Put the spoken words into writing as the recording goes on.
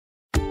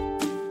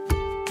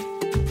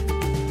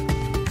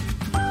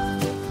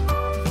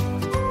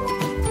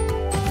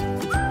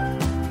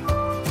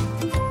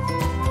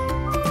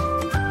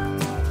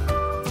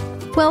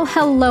Well,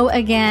 hello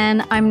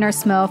again. I'm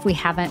Nurse Mo if we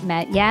haven't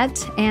met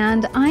yet,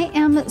 and I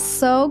am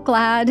so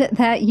glad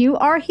that you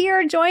are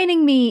here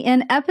joining me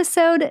in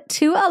episode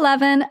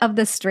 211 of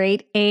the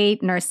Straight A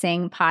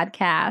Nursing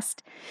Podcast.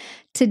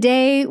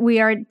 Today,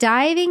 we are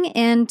diving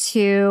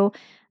into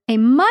a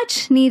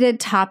much needed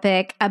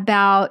topic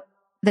about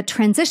the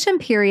transition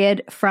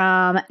period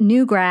from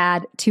new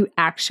grad to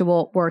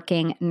actual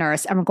working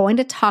nurse. And we're going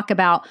to talk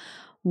about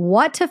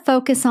what to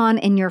focus on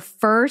in your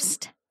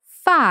first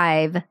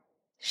 5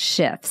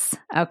 shifts.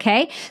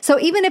 Okay. So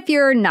even if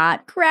you're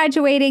not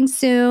graduating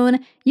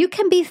soon, you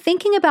can be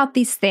thinking about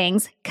these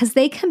things because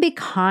they can be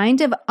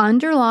kind of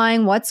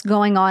underlying what's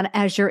going on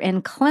as you're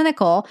in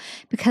clinical.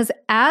 Because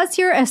as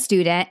you're a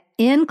student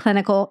in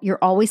clinical, you're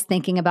always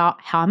thinking about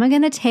how am I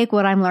going to take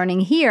what I'm learning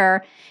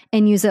here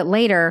and use it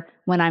later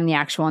when I'm the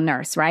actual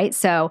nurse, right?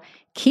 So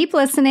keep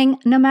listening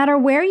no matter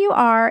where you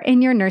are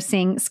in your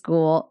nursing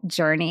school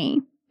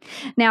journey.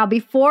 Now,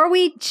 before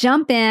we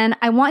jump in,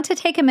 I want to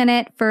take a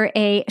minute for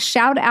a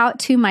shout out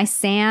to my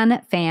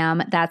SAN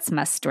fam. That's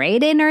my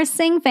Straight A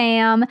Nursing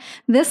fam.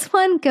 This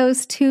one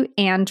goes to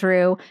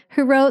Andrew,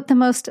 who wrote the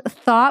most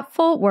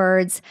thoughtful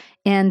words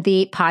in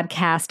the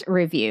podcast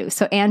review.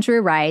 So Andrew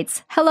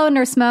writes, "Hello,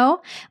 Nurse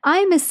Mo.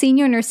 I'm a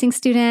senior nursing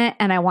student,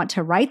 and I want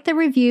to write the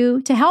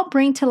review to help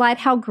bring to light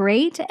how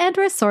great and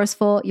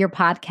resourceful your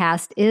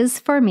podcast is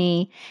for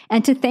me,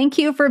 and to thank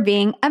you for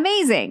being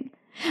amazing.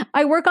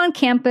 I work on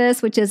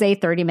campus, which is a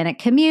 30-minute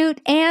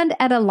commute, and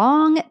at a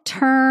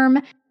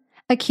long-term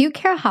acute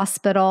care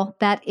hospital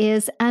that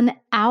is an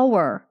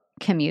hour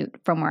commute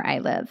from where I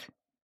live.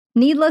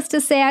 Needless to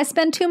say, I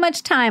spend too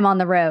much time on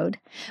the road.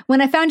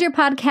 When I found your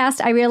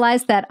podcast, I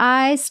realized that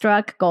I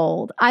struck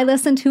gold. I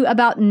listen to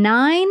about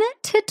 9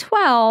 to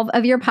 12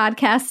 of your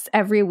podcasts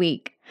every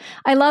week.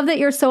 I love that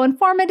you're so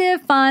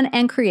informative, fun,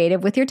 and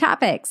creative with your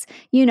topics.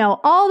 You know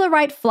all the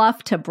right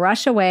fluff to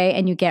brush away,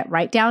 and you get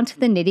right down to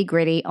the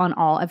nitty-gritty on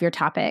all of your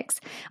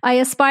topics. I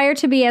aspire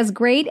to be as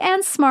great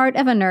and smart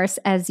of a nurse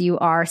as you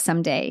are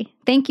someday.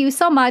 Thank you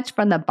so much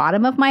from the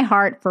bottom of my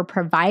heart for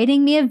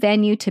providing me a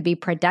venue to be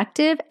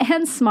productive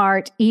and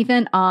smart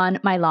even on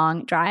my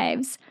long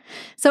drives."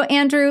 So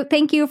Andrew,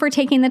 thank you for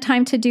taking the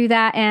time to do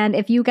that. And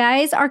if you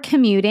guys are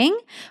commuting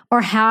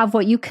or have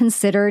what you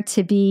consider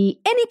to be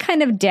any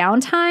kind of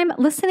downtime,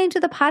 listening to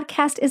the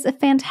podcast is a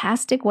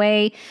fantastic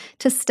way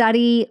to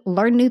study,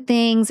 learn new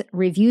things,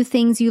 review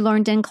things you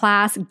learned in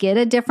class, get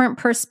a different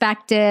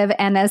perspective,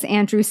 and as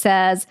Andrew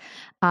says,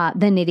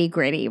 the nitty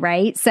gritty,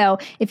 right? So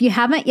if you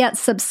haven't yet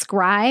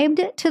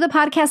subscribed to the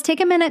podcast,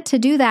 take a minute to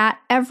do that.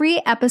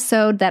 Every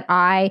episode that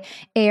I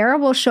air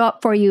will show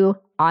up for you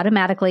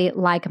automatically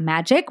like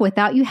magic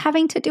without you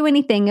having to do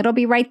anything. It'll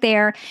be right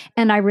there,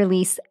 and I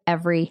release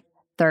every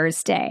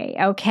Thursday.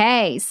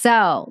 Okay,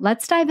 so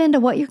let's dive into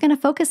what you're going to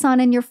focus on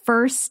in your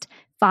first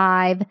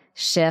 5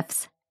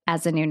 shifts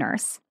as a new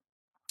nurse.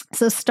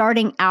 So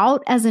starting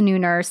out as a new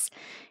nurse,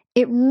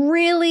 it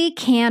really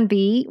can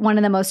be one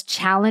of the most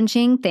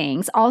challenging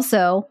things,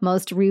 also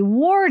most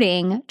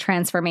rewarding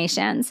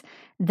transformations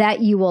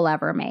that you will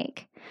ever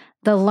make.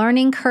 The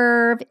learning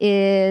curve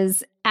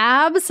is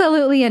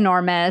absolutely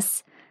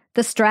enormous.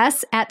 The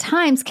stress at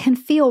times can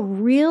feel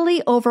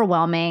really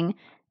overwhelming,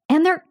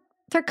 and there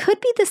could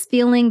be this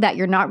feeling that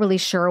you're not really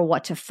sure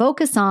what to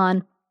focus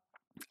on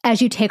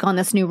as you take on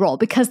this new role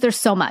because there's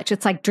so much.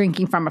 It's like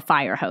drinking from a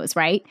fire hose,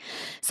 right?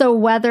 So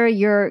whether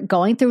you're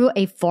going through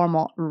a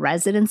formal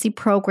residency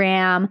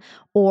program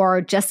or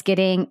just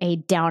getting a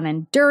down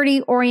and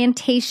dirty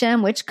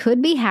orientation, which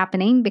could be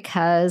happening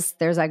because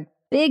there's a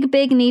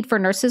big need for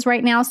nurses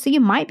right now. So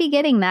you might be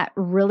getting that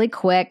really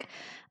quick,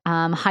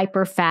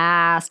 hyper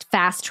fast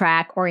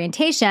track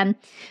orientation.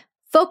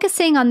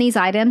 Focusing on these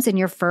items in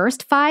your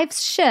first 5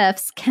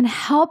 shifts can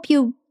help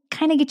you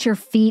kind of get your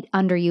feet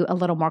under you a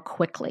little more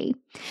quickly.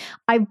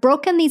 I've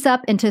broken these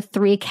up into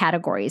 3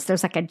 categories.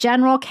 There's like a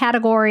general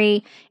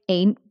category,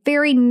 a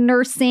very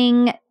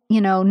nursing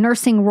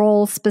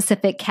role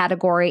specific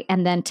category,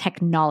 and then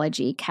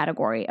technology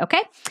category.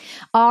 Okay.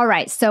 All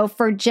right. So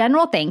for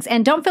general things,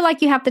 and don't feel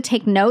like you have to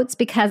take notes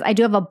because I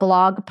do have a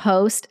blog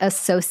post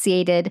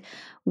associated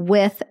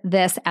with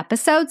this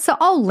episode. So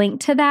I'll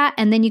link to that,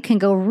 and then you can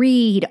go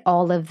read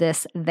all of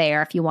this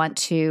there if you want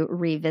to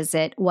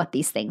revisit what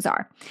these things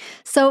are.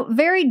 So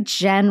very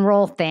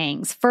general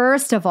things.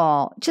 First of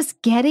all,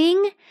 just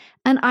getting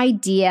an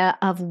idea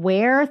of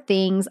where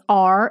things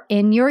are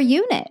in your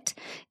unit.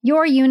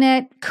 Your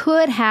unit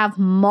could have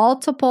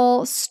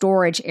multiple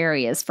storage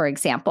areas, for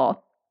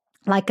example,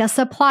 like a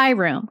supply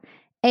room,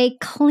 a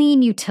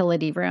clean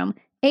utility room,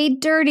 a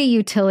dirty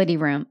utility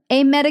room,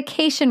 a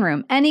medication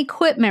room, an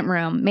equipment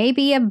room,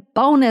 maybe a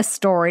bonus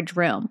storage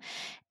room,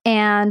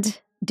 and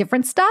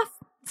different stuff.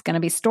 It's going to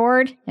be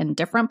stored in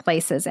different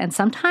places, and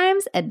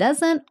sometimes it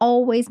doesn't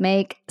always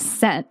make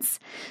sense.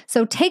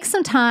 So take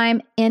some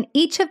time in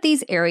each of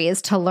these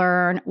areas to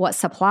learn what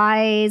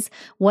supplies,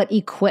 what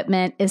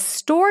equipment is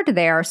stored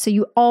there so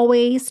you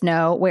always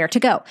know where to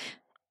go.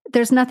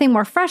 there's nothing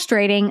more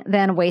frustrating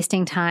than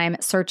wasting time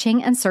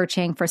searching and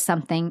searching for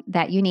something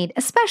that you need,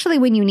 especially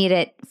when you need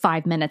it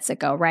 5 minutes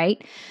ago,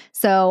 right?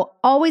 So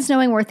always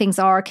knowing where things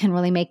are can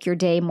really make your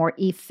day more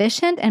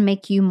efficient and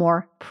make you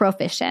more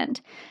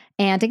proficient.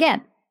 And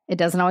again, it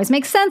doesn't always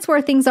make sense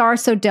where things are,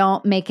 so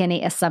don't make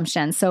any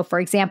assumptions. So for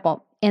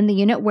example, in the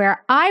unit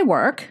where I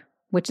work,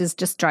 which is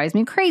just drives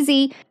me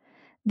crazy,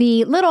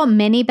 the little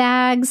mini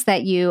bags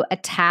that you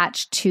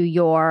attach to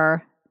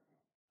your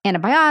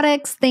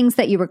antibiotics, things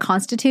that you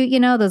reconstitute,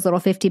 those little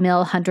 50 ml,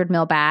 100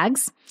 ml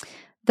bags,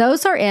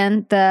 those are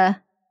in the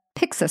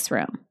Pyxis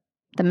room,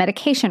 the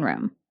medication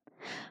room.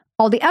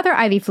 All the other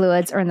IV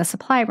fluids are in the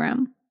supply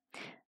room.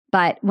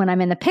 But when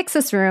I'm in the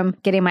Pyxis room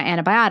getting my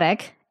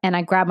antibiotic and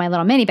I grab my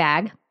little mini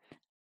bag,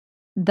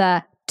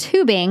 the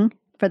tubing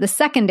for the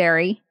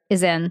secondary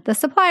is in the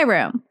supply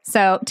room.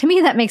 So to me,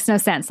 that makes no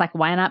sense. Like,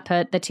 why not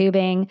put the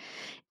tubing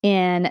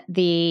in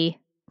the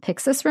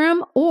Pyxis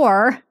room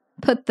or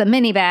put the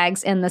mini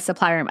bags in the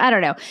supply room? I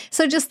don't know.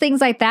 So just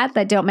things like that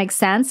don't make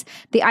sense.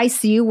 The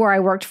ICU where I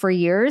worked for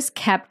years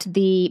kept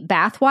the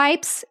bath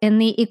wipes in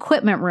the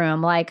equipment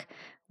room, like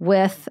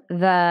with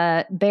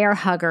the bear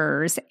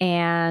huggers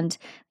and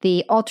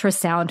the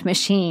ultrasound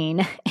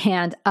machine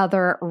and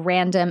other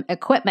random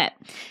equipment,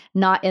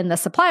 not in the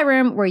supply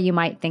room where you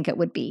might think it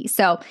would be.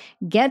 So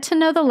get to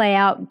know the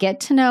layout,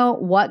 get to know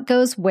what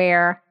goes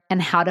where,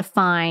 and how to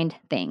find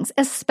things,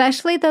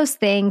 especially those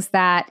things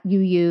that you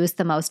use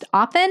the most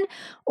often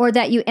or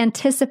that you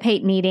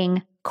anticipate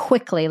needing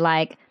quickly,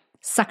 like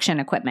suction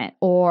equipment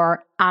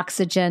or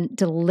oxygen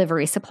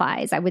delivery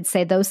supplies. I would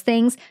say those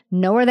things,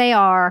 know where they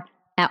are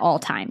at all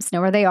times,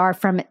 know where they are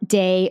from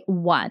day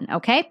one,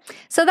 okay?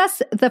 So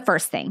that's the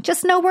first thing.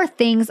 Just know where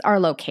things are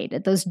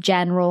located, those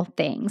general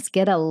things.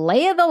 Get a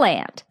lay of the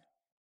land.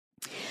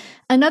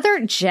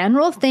 Another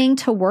general thing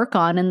to work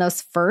on in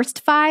those first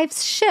 5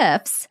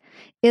 shifts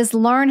is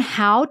learn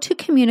how to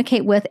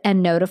communicate with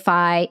and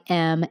notify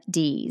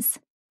MDs.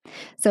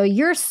 So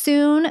you're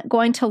soon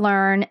going to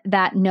learn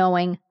that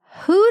knowing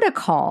who to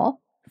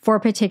call for a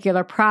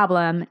particular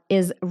problem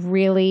is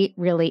really,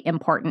 really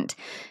important.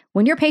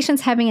 When your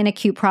patient's having an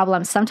acute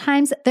problem,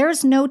 sometimes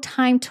there's no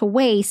time to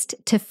waste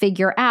to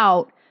figure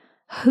out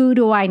who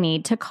do I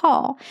need to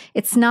call.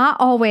 It's not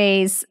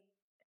always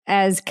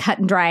as cut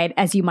and dried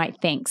as you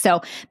might think.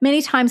 So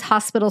many times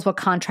hospitals will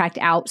contract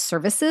out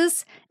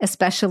services,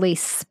 especially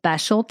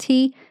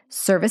specialty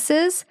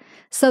services.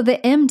 So the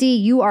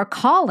MD you are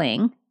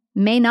calling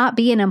may not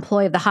be an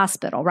employee of the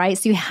hospital, right?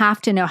 So you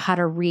have to know how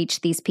to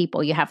reach these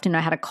people. You have to know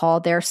how to call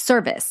their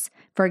service,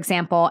 for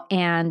example,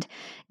 and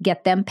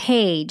get them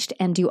paged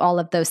and do all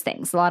of those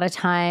things. A lot of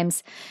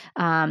times,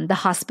 the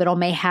hospital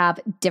may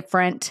have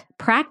different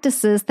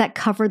practices that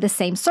cover the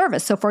same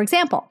service. So for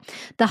example,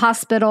 the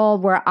hospital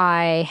where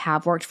I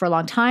have worked for a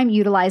long time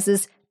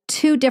utilizes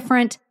 2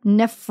 different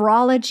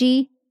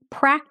nephrology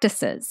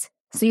practices.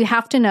 So you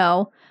have to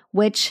know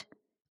which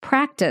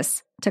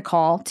practice to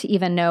call to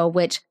even know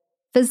which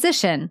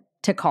physician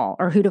to call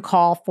or who to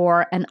call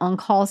for an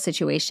on-call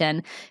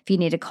situation. If you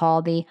need to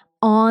call the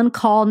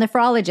on-call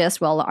nephrologist,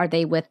 well, are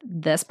they with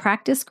this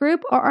practice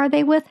group or are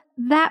they with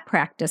that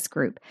practice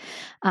group?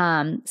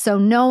 So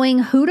knowing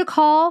who to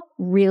call,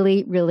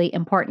 really, really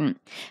important.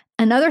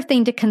 Another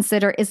thing to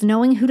consider is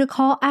knowing who to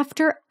call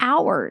after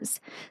hours.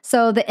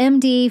 So the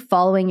MD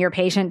following your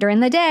patient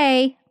during the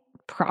day,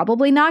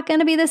 probably not going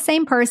to be the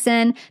same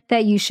person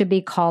that you should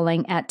be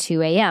calling at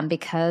 2 a.m.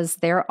 because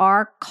there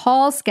are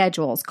call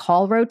schedules,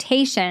 call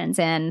rotations,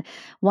 and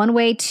one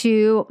way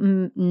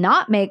to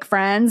not make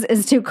friends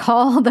is to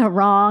call the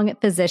wrong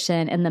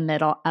physician in the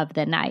middle of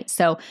the night.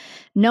 So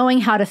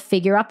knowing how to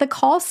figure out the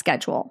call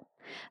schedule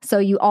so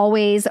you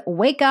always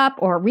wake up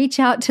or reach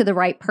out to the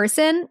right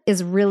person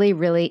is really,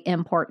 really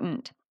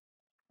important.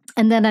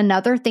 And then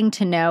another thing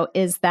to know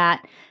is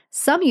that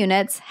some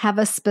units have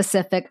a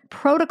specific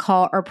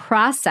protocol or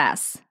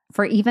process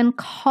for even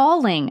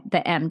calling the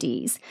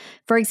MDs.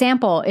 For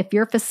example, if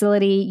your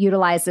facility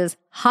utilizes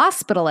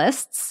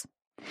hospitalists,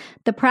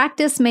 the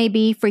practice may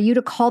be for you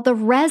to call the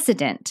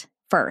resident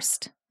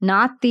first,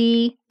 not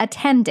the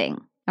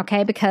attending,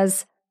 okay?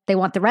 Because they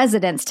want the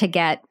residents to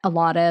get a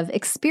lot of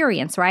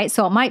experience, right?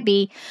 So it might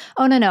be,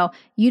 oh, no,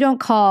 you don't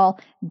call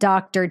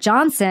Dr.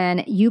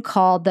 Johnson, you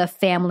call the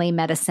family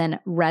medicine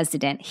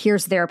resident.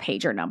 Here's their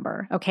pager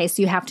number. Okay,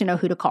 so you have to know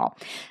who to call.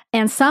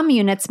 And some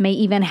units may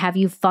even have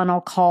you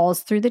funnel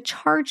calls through the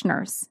charge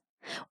nurse.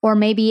 Or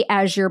maybe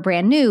as you're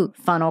brand new,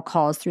 funnel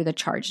calls through the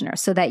charge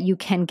nurse so that you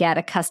can get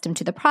accustomed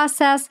to the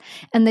process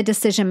and the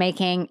decision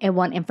making and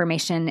what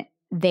information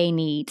they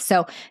need.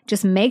 So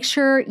just make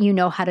sure you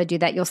know how to do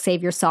that. You'll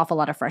save yourself a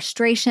lot of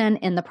frustration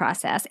in the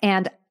process.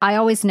 And I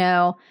always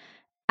know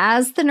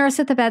as the nurse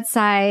at the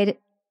bedside,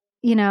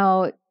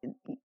 there'll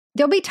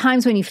be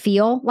times when you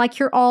feel like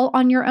you're all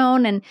on your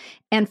own.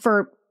 And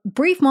for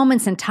brief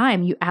moments in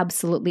time, you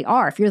absolutely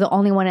are. If you're the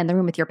only one in the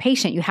room with your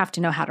patient, you have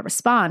to know how to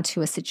respond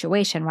to a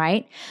situation,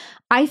 right?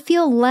 I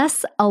feel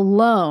less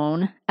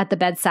alone at the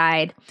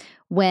bedside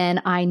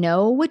when I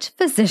know which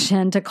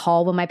physician to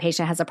call when my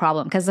patient has a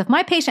problem. Because if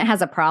my patient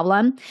has a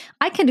problem,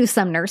 I can do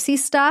some nursey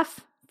stuff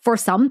for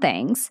some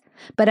things.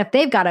 But if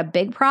they've got a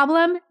big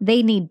problem,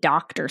 they need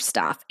doctor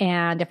stuff.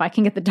 And if I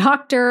can get the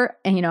doctor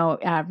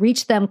and,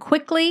 reach them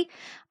quickly,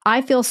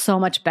 I feel so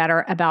much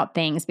better about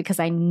things because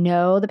I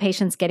know the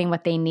patient's getting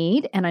what they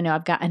need and I know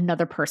I've got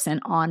another person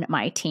on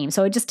my team.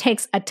 So it just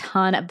takes a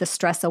ton of the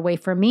stress away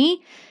from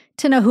me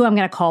to know who I'm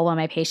going to call when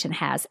my patient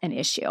has an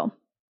issue.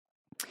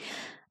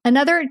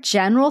 Another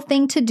general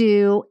thing to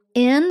do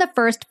in the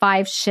first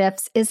 5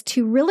 shifts is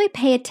to really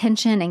pay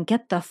attention and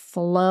get the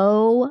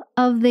flow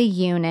of the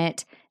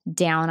unit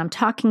down. I'm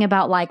talking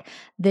about like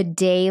the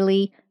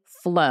daily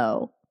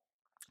flow.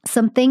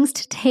 Some things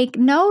to take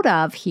note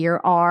of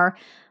here are,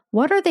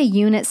 what are the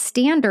unit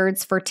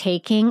standards for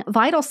taking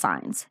vital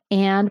signs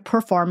and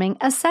performing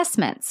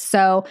assessments?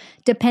 So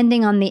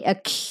depending on the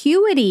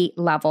acuity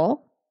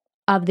level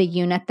of the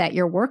unit that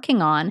you're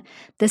working on,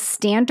 the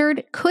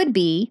standard could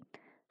be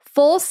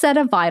full set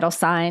of vital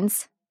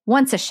signs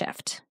once a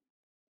shift.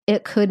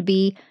 It could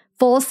be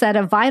full set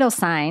of vital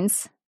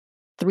signs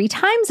 3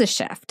 times a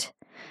shift.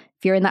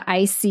 If you're in the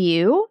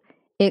ICU,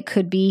 it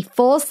could be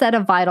full set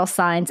of vital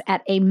signs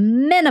at a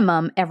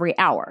minimum every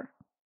hour.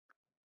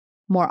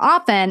 More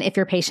often, if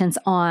your patient's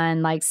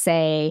on, like,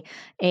 say,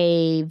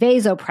 a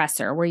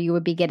vasopressor, where you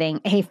would be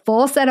getting a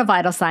full set of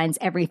vital signs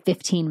every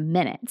 15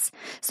 minutes.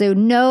 So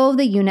know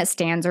the unit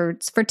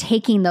standards for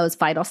taking those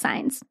vital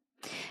signs.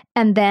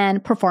 And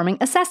then performing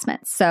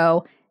assessments.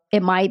 So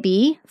it might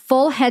be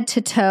full head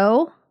to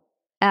toe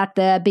at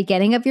the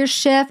beginning of your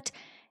shift,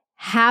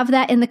 have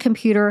that in the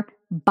computer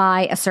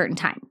by a certain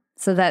time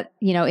so that,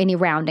 any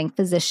rounding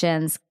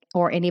physicians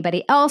or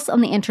anybody else on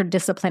the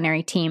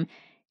interdisciplinary team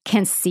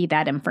can see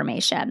that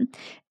information.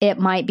 It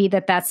might be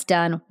that that's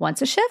done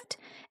once a shift.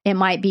 It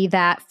might be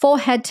that full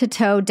head to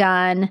toe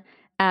done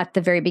at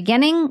the very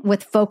beginning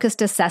with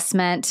focused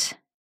assessment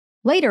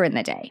later in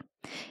the day.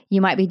 You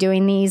might be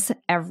doing these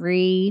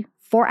every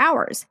 4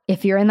 hours.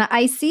 If you're in the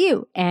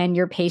ICU and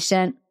your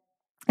patient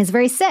is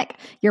very sick,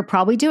 you're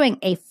probably doing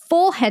a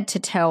full head to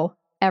toe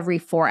every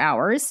 4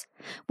 hours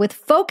with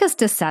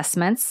focused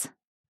assessments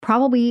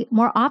probably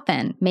more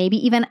often, maybe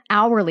even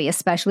hourly,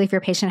 especially if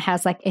your patient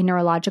has like a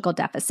neurological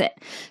deficit.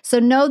 So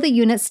know the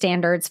unit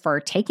standards for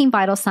taking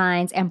vital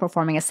signs and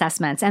performing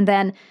assessments. And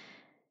then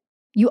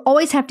you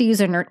always have to use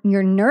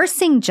your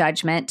nursing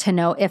judgment to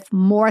know if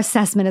more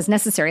assessment is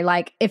necessary.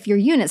 Like if your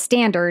unit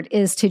standard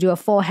is to do a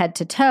full head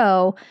to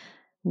toe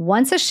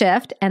once a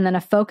shift and then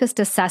a focused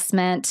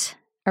assessment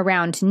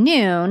around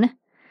noon,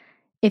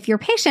 if your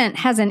patient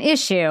has an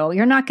issue,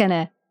 you're not going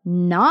to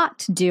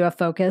not do a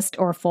focused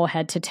or full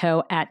head to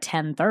toe at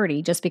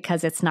 10:30 just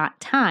because it's not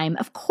time.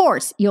 Of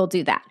course, you'll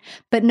do that,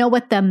 but know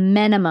what the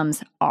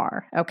minimums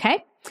are,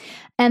 okay?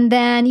 And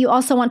then you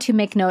also want to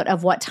make note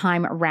of what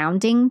time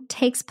rounding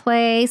takes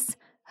place,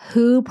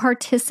 who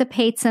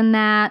participates in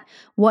that,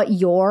 what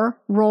your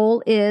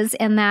role is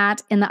in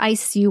that. In the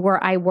ICU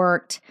where I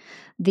worked,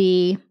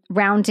 the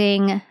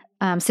rounding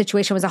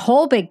situation was a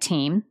whole big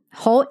team,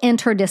 whole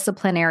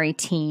interdisciplinary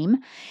team,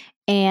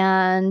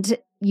 and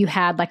you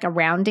had like a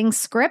rounding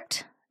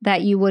script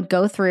that you would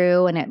go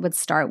through, and it would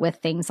start with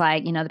things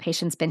like, the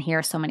patient's been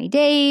here so many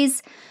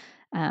days.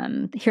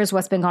 Here's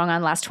what's been going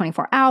on the last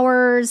 24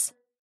 hours.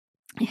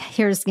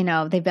 Here's,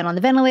 they've been on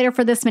the ventilator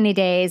for this many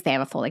days. They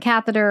have a Foley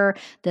catheter,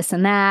 this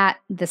and that,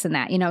 this and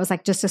that. It was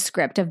like just a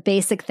script of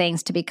basic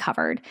things to be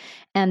covered.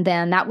 And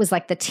then that was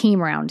like the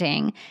team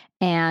rounding.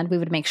 And we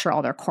would make sure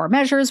all their core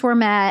measures were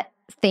met,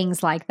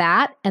 things like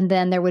that. And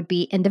then there would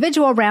be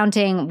individual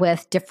rounding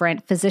with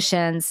different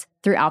physicians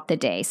throughout the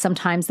day.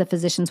 Sometimes the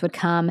physicians would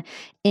come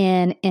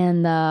in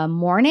the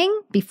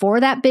morning before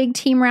that big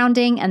team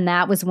rounding, and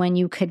that was when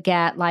you could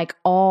get like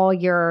all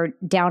your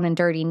down and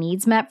dirty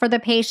needs met for the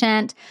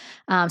patient.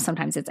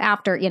 Sometimes it's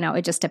after,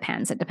 it just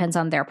depends. It depends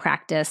on their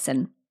practice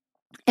and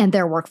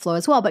their workflow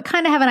as well, but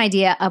kind of have an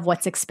idea of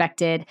what's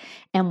expected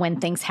and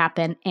when things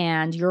happen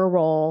and your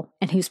role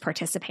and who's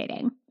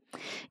participating.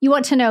 You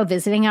want to know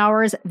visiting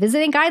hours,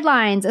 visiting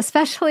guidelines,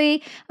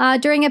 especially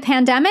during a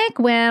pandemic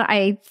when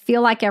I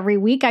feel like every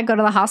week I go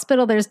to the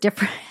hospital, there's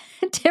different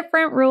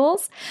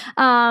rules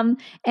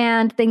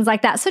and things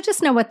like that. So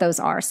just know what those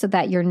are so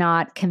that you're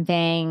not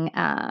conveying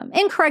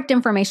incorrect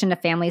information to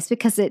families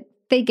because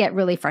they get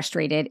really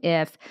frustrated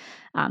if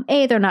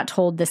A, they're not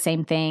told the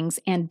same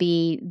things, and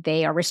B,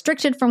 they are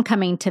restricted from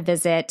coming to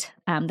visit.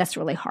 That's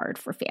really hard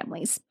for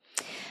families.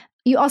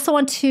 You also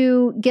want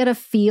to get a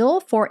feel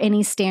for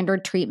any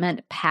standard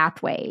treatment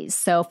pathways.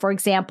 So, for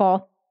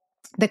example,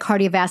 the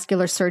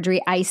cardiovascular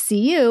surgery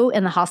ICU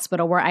in the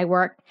hospital where I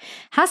work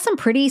has some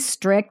pretty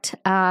strict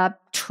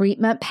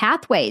treatment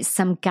pathways,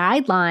 some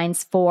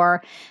guidelines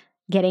for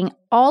getting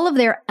all of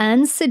their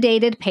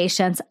unsedated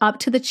patients up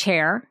to the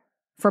chair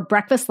for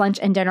breakfast, lunch,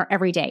 and dinner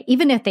every day,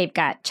 even if they've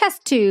got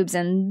chest tubes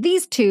and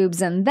these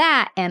tubes and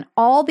that and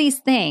all these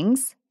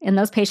things, and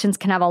those patients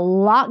can have a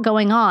lot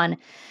going on.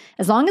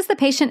 As long as the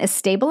patient is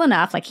stable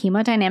enough, like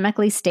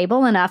hemodynamically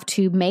stable enough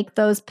to make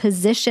those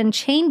position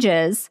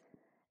changes,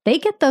 They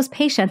get those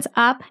patients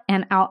up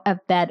and out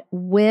of bed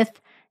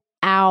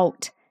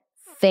without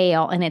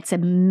fail, and it's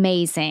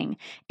amazing.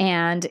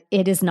 And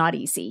it is not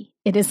easy.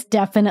 It is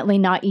definitely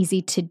not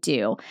easy to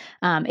do.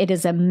 It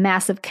is a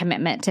massive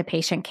commitment to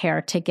patient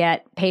care to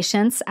get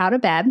patients out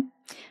of bed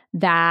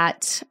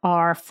that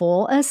are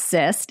full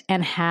assist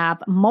and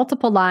have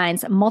multiple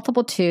lines,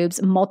 multiple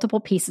tubes, multiple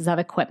pieces of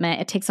equipment.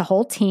 It takes a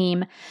whole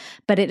team,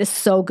 but it is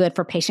so good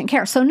for patient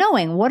care. So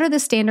knowing what are the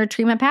standard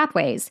treatment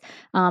pathways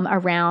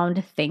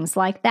around things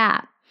like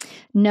that.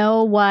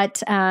 Know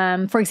what,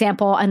 for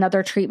example,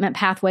 another treatment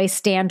pathway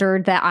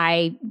standard that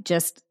I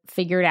just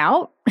figured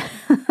out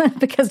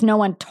because no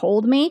one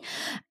told me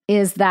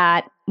is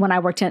that when I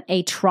worked in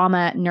a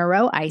trauma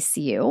neuro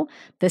ICU,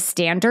 the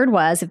standard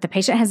was if the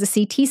patient has a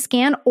CT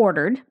scan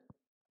ordered,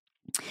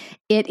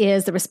 it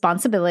is the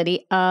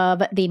responsibility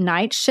of the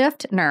night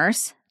shift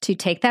nurse to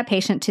take that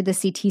patient to the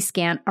CT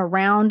scan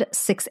around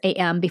 6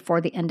 a.m. before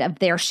the end of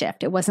their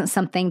shift. It wasn't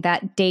something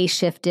that day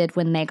shifted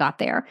when they got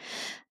there.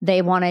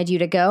 They wanted you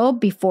to go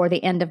before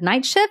the end of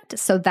night shift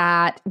so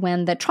that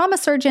when the trauma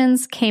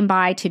surgeons came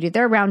by to do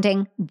their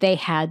rounding, they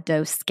had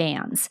those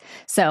scans.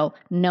 So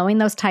knowing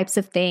those types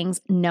of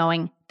things,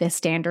 knowing the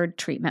standard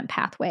treatment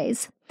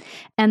pathways.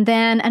 And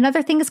then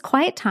another thing is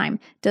quiet time.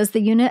 Does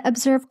the unit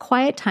observe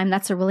quiet time?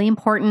 That's a really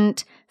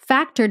important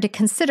factor to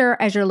consider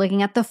as you're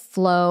looking at the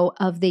flow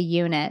of the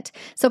unit.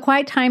 So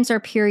quiet times are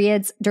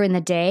periods during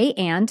the day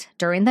and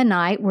during the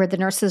night where the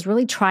nurses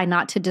really try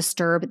not to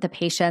disturb the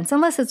patients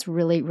unless it's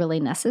really,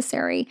 really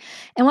necessary.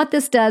 And what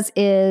this does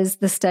is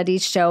the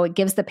studies show it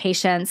gives the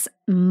patients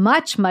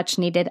much, much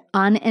needed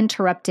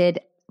uninterrupted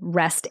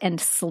rest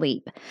and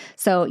sleep.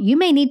 So you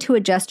may need to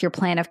adjust your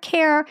plan of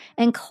care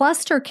and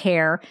cluster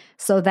care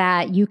so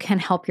that you can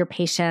help your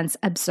patients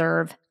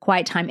observe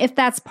quiet time if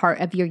that's part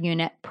of your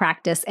unit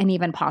practice and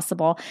even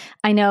possible.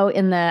 I know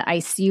in the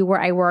ICU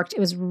where I worked, it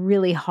was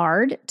really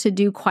hard to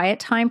do quiet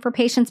time for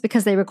patients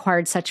because they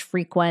required such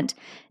frequent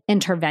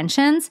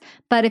interventions.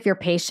 But if your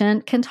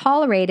patient can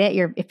tolerate it,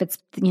 if it's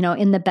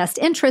in the best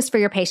interest for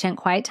your patient,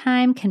 quiet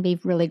time can be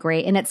really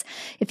great. And it's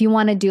if you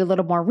want to do a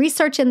little more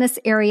research in this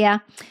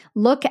area,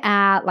 look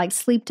at like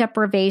sleep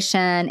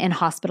deprivation in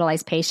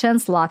hospitalized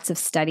patients. Lots of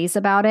studies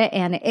about it,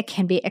 and it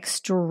can be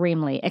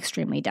extremely,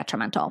 extremely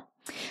detrimental.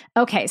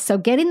 Okay, so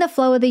getting the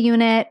flow of the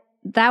unit,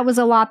 that was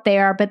a lot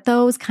there, but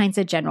those kinds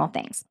of general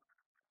things.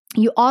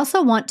 You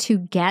also want to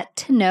get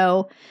to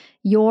know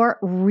your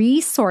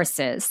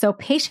resources. So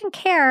patient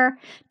care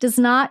does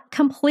not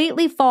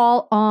completely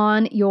fall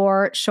on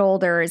your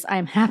shoulders.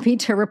 I'm happy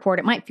to report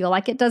it might feel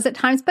like it does at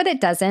times, but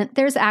it doesn't.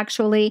 There's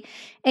actually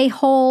a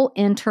whole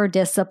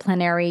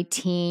interdisciplinary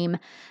team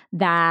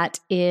that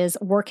is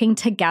working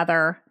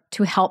together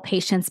to help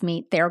patients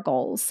meet their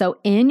goals. So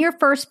in your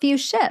first few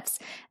shifts,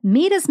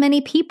 meet as many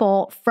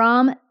people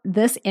from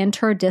this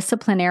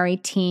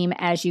interdisciplinary team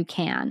as you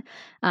can.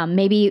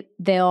 Maybe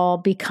they'll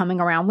be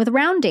coming around with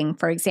rounding,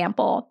 for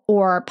example,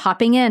 or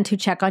popping in to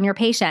check on your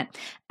patient.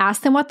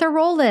 Ask them what their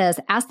role is.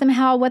 Ask them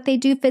how what they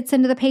do fits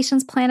into the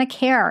patient's plan of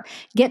care.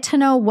 Get to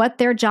know what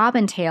their job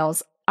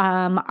entails.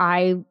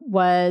 I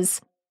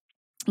was,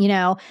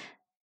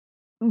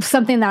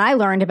 something that I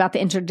learned about the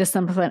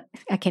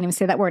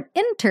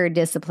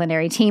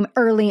interdisciplinary team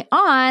early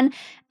on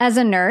as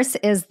a nurse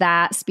is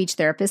that speech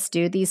therapists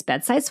do these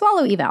bedside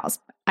swallow evals.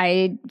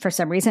 I, for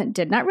some reason,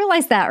 did not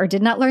realize that or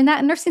did not learn that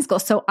in nursing school.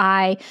 So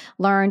I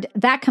learned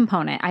that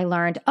component. I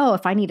learned,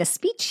 if I need a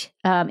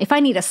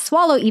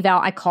swallow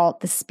eval, I call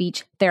the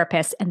speech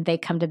therapist and they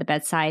come to the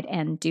bedside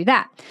and do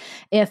that.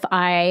 If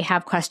I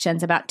have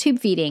questions about tube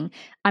feeding,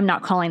 I'm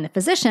not calling the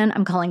physician,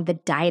 I'm calling the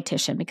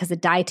dietitian because the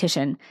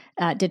dietitian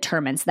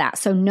determines that.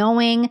 So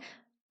knowing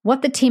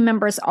what the team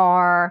members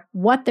are,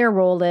 what their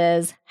role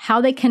is,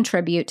 how they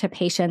contribute to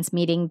patients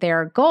meeting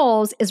their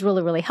goals is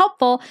really, really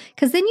helpful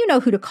because then you know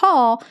who to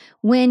call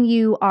when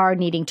you are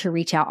needing to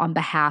reach out on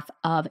behalf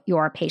of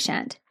your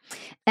patient.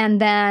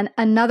 And then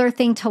another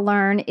thing to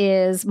learn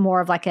is more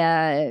of like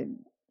a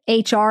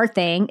HR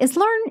thing is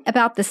learn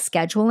about the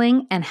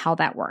scheduling and how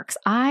that works.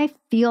 I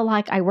feel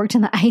like I worked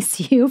in the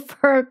ICU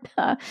for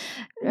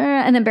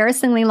an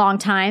embarrassingly long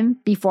time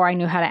before I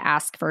knew how to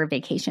ask for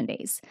vacation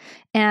days.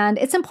 And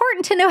it's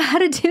important to know how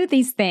to do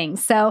these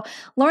things. So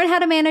learn how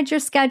to manage your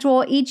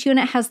schedule. Each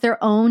unit has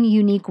their own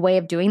unique way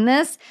of doing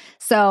this.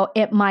 So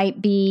it might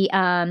be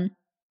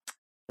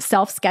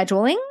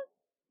self-scheduling.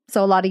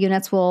 So a lot of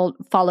units will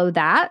follow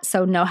that.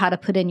 So know how to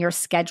put in your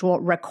schedule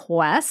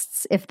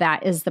requests if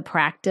that is the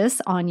practice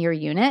on your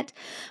unit.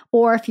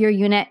 Or if your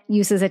unit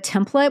uses a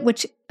template,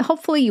 which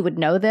hopefully you would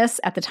know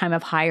this at the time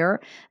of hire,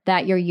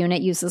 that your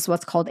unit uses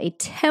what's called a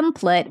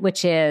template,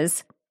 which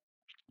is,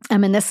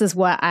 this is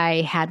what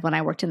I had when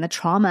I worked in the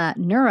trauma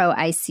neuro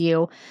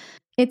ICU.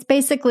 It's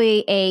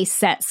basically a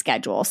set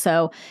schedule.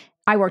 So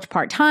I worked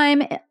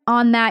part-time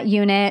on that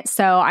unit.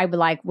 So I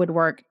would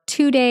work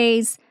 2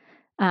 days,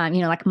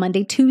 like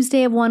Monday,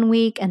 Tuesday of one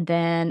week, and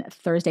then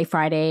Thursday,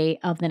 Friday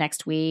of the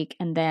next week,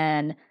 and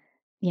then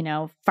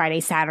Friday,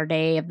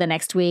 Saturday of the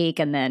next week,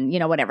 and then,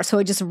 whatever. So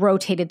it just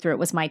rotated through. It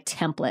was my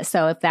template.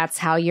 So if that's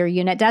how your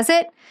unit does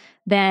it,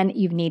 then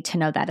you need to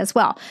know that as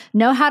well.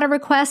 Know how to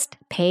request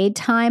paid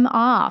time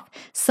off.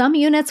 Some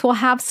units will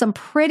have some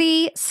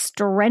pretty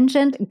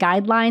stringent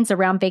guidelines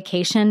around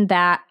vacation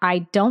that I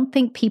don't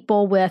think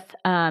people with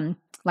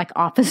like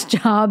office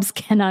jobs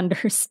can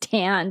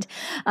understand.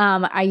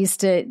 I used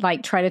to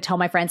try to tell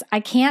my friends,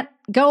 I can't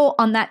go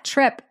on that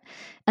trip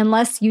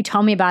unless you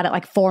tell me about it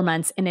like 4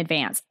 months in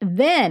advance.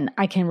 Then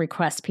I can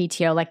request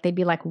PTO. They'd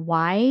be like,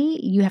 why?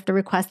 You have to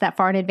request that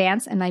far in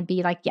advance? And I'd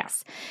be like,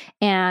 yes.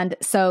 And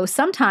so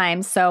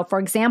sometimes, for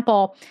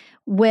example,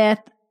 with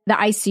the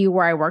ICU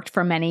where I worked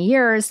for many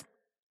years,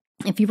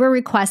 if you were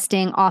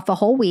requesting off a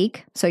whole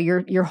week, so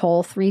your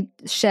whole 3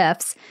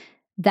 shifts,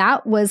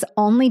 that was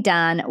only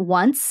done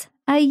once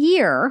a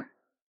year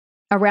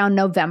around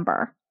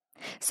November.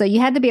 So you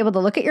had to be able to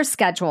look at your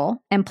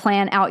schedule and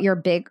plan out your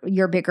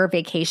bigger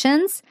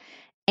vacations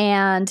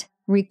and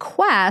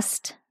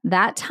request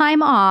that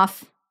time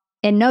off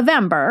in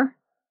November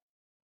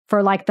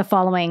for the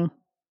following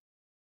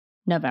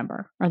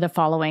November or the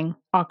following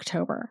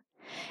October.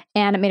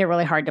 And it made it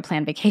really hard to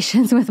plan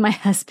vacations with my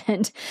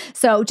husband.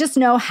 So just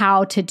know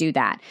how to do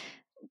that.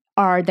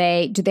 Do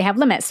they have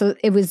limits? So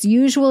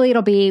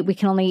it'll be, we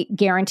can only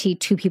guarantee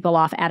 2 people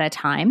off at a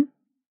time.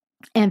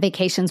 And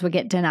vacations would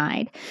get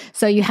denied.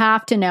 So you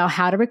have to know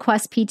how to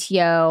request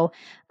PTO,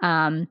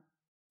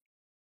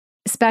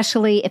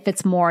 especially if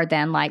it's more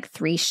than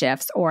 3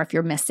 shifts or if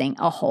you're missing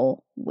a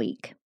whole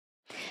week.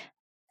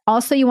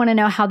 Also, you want to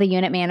know how the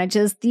unit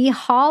manages the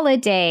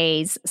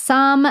holidays.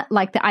 Some,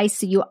 like the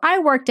ICU I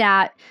worked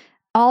at,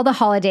 all the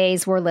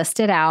holidays were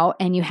listed out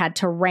and you had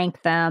to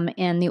rank them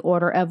in the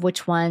order of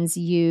which ones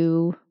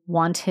you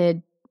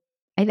wanted.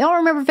 I don't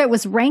remember if it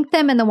was rank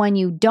them in the one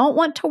you don't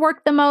want to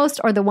work the most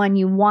or the one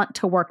you want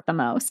to work the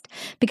most,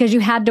 because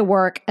you had to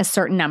work a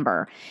certain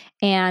number.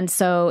 And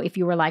so if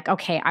you were like,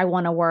 okay, I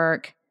want to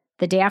work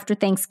the day after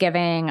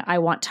Thanksgiving, I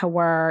want to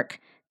work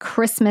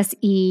Christmas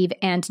Eve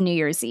and New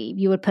Year's Eve,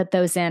 you would put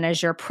those in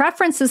as your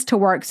preferences to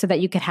work so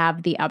that you could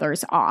have the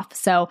others off.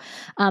 So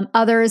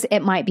others, it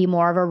might be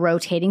more of a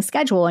rotating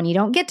schedule and you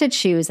don't get to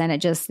choose. And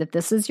if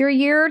this is your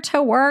year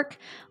to work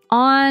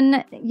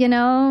on,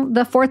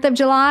 the 4th of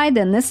July,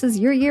 then this is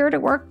your year to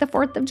work the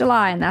 4th of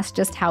July. And that's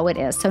just how it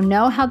is. So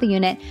know how the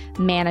unit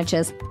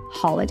manages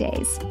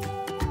holidays.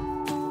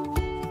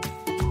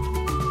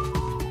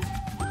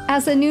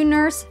 As a new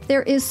nurse,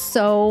 there is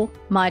so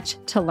much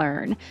to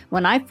learn.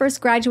 When I first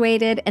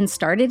graduated and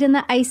started in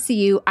the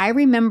ICU, I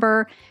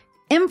remember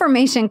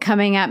information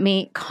coming at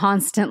me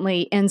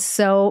constantly in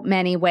so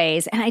many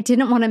ways, and I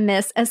didn't want to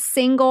miss a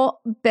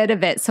single bit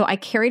of it. So I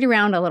carried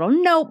around a little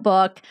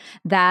notebook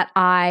that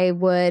I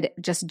would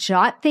just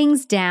jot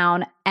things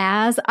down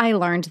as I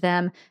learned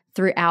them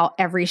throughout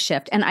every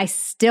shift. And I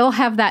still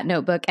have that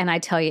notebook, and I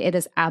tell you, it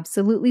is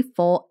absolutely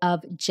full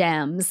of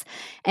gems.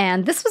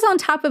 And this was on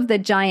top of the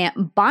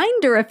giant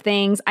binder of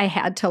things I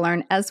had to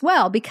learn as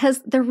well,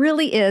 because there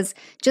really is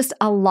just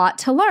a lot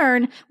to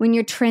learn when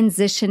you're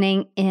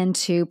transitioning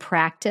into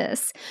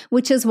practice,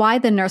 which is why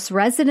the nurse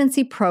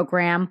residency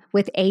program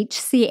with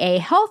HCA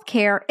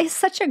Healthcare is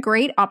such a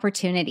great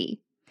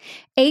opportunity.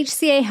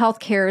 HCA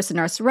Healthcare's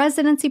nurse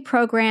residency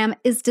program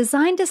is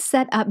designed to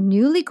set up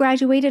newly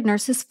graduated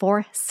nurses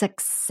for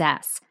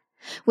success,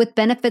 with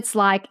benefits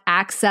like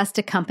access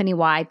to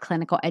company-wide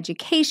clinical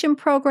education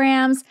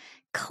programs,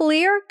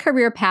 clear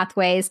career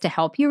pathways to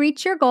help you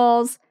reach your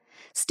goals,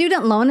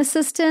 student loan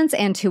assistance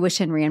and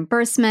tuition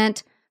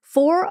reimbursement,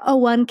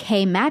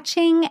 401k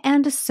matching,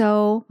 and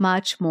so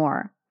much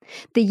more.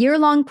 The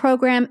year-long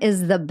program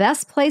is the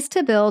best place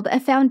to build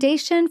a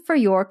foundation for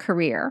your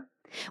career.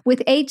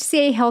 With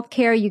HCA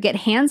Healthcare, you get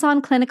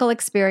hands-on clinical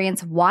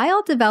experience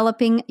while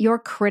developing your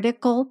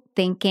critical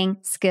thinking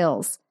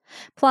skills.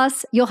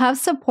 Plus, you'll have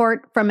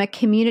support from a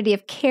community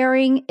of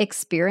caring,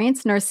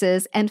 experienced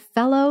nurses and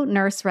fellow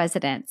nurse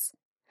residents.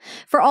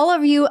 For all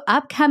of you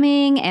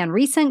upcoming and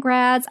recent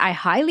grads, I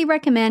highly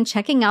recommend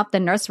checking out the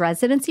nurse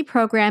residency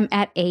program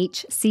at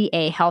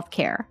HCA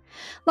Healthcare.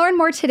 Learn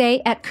more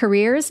today at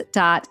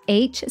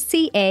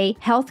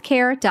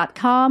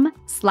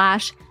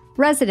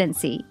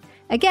careers.hcahealthcare.com/residency.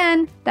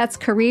 Again, that's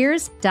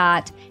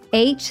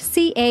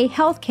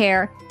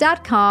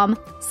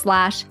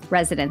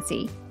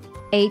careers.hcahealthcare.com/residency.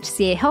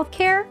 HCA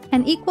Healthcare,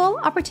 an equal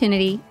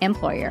opportunity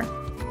employer.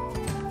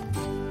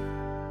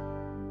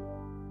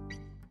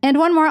 And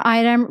one more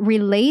item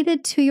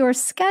related to your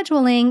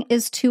scheduling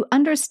is to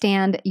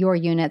understand your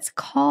unit's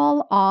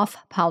call-off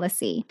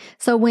policy.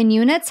 So when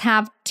units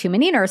have too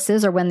many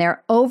nurses or when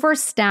they're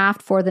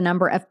overstaffed for the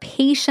number of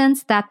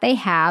patients that they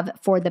have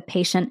for the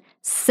patient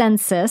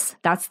census,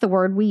 that's the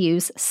word we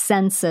use,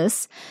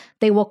 census,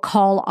 they will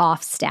call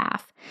off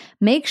staff.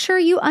 Make sure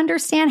you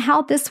understand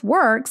how this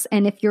works,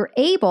 and if you're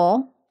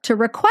able to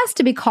request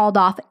to be called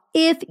off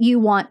if you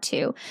want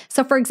to.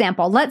 So for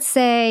example, let's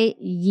say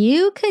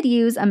you could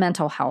use a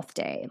mental health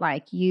day,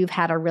 like you've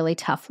had a really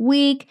tough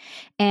week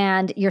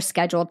and you're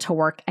scheduled to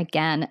work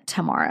again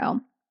tomorrow.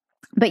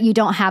 but you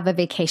don't have a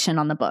vacation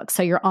on the book,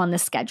 so you're on the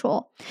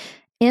schedule.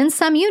 In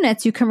some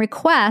units, you can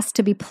request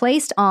to be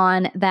placed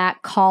on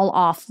that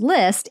call-off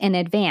list in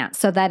advance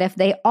so that if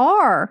they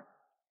are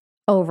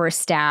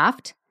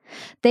overstaffed,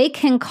 they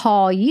can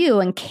call you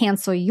and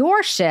cancel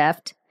your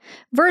shift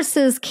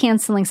versus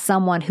canceling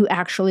someone who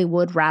actually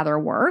would rather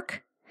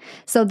work.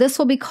 So this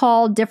will be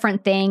called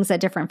different things at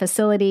different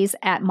facilities.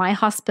 At my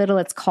hospital,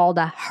 it's called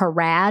a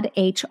HRAD,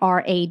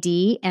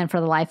 H-R-A-D. And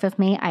for the life of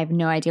me, I have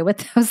no idea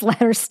what those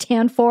letters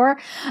stand for.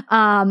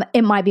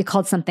 It might be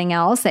called something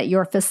else at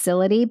your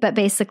facility, but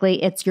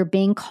basically you're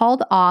being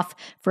called off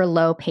for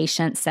low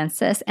patient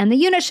census. And the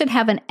unit should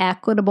have an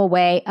equitable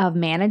way of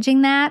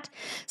managing that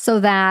so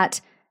that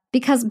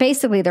because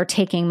basically they're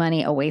taking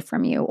money away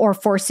from you or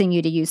forcing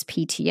you to use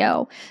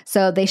PTO.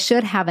 So they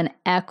should have an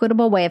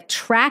equitable way of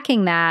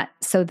tracking that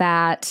so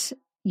that,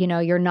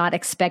 you're not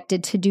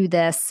expected to do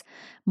this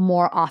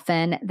more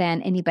often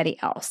than anybody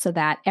else so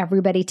that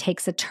everybody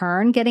takes a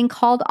turn getting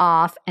called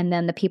off. And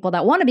then the people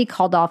that want to be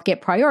called off get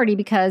priority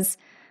because,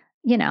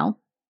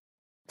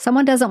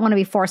 someone doesn't want to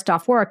be forced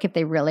off work if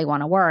they really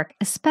want to work,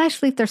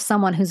 especially if there's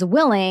someone who's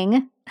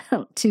willing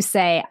to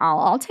say,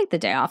 I'll take the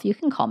day off. You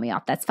can call me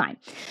off. That's fine.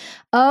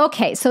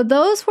 Okay, so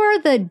those were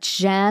the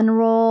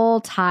general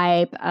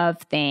type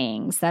of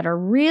things that are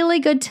really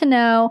good to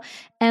know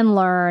and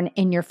learn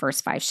in your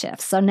first 5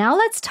 shifts. So now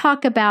let's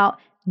talk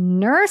about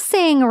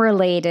nursing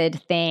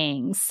related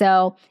things.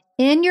 So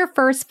in your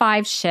first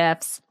 5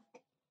 shifts,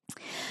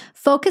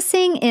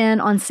 focusing in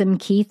on some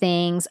key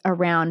things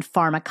around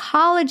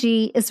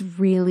pharmacology is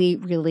really,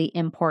 really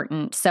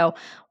important. So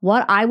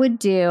what I would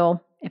do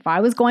if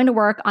I was going to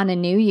work on a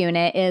new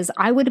unit is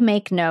I would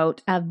make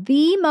note of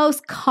the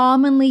most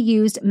commonly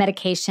used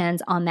medications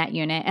on that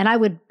unit. And I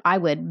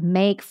would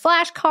make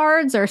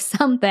flashcards or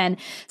something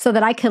so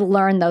that I could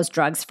learn those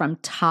drugs from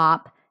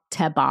top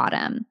to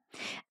bottom.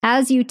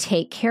 As you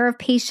take care of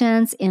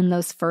patients in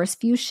those first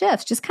few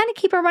shifts, just kind of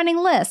keep a running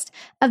list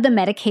of the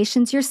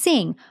medications you're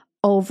seeing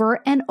over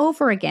and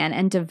over again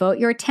and devote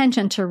your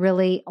attention to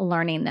really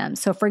learning them.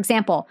 So for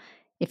example,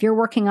 if you're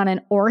working on an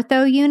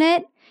ortho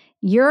unit,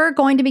 you're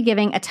going to be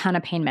giving a ton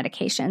of pain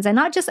medications and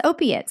not just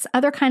opiates,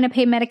 other kind of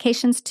pain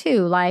medications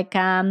too, like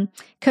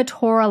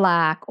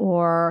ketorolac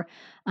or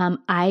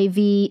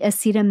IV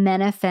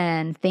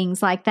acetaminophen,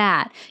 things like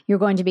that. You're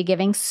going to be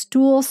giving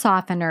stool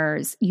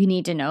softeners. You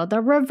need to know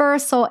the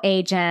reversal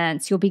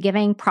agents. You'll be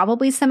giving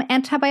probably some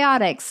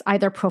antibiotics,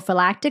 either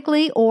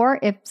prophylactically or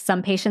if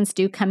some patients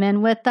do come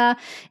in with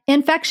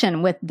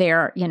infection with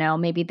their,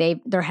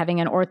 maybe they're having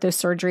an ortho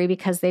surgery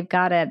because they've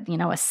got a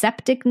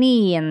septic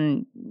knee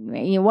and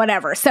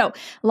whatever. So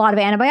a lot of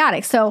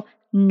antibiotics. So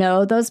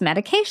know those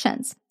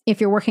medications. If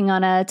you're working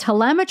on a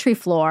telemetry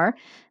floor,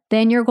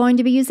 then you're going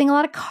to be using a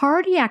lot of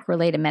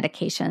cardiac-related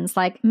medications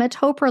like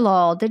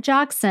metoprolol,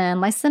 digoxin,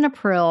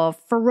 lisinopril,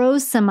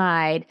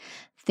 furosemide,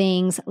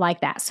 things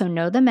like that. So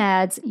know the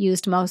meds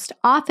used most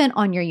often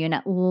on your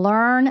unit.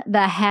 Learn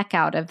the heck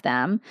out of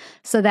them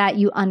so that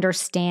you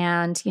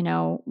understand,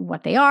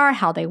 what they are,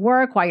 how they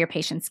work, why your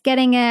patient's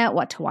getting it,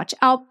 what to watch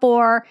out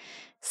for,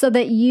 so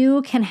that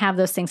you can have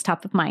those things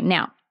top of mind.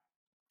 Now,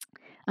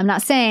 I'm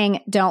not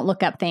saying don't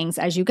look up things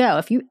as you go.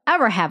 If you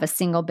ever have a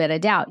single bit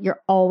of doubt,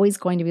 you're always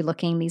going to be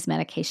looking these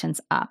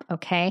medications up,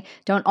 okay?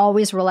 Don't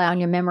always rely on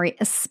your memory,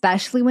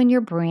 especially when you're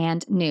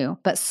brand new,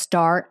 but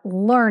start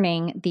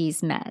learning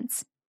these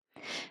meds.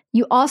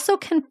 You also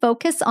can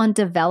focus on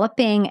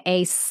developing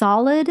a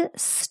solid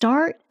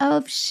start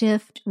of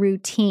shift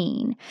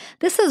routine.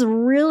 This is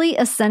really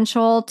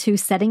essential to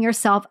setting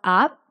yourself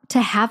up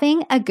to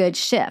having a good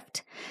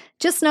shift.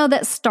 Just know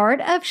that start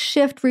of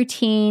shift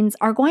routines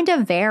are going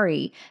to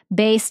vary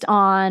based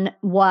on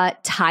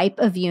what type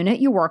of unit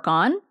you work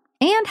on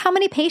and how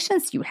many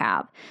patients you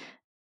have.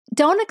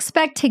 Don't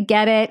expect to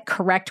get it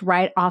correct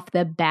right off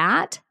the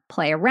bat.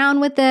 Play around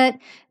with it.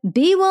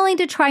 Be willing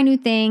to try new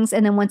things.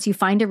 And then once you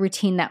find a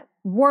routine that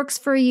works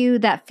for you,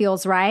 that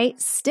feels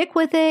right, stick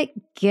with it,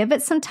 give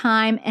it some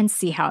time, and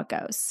see how it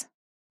goes.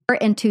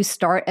 Into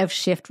start of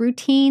shift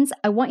routines,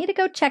 I want you to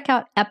go check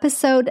out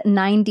episode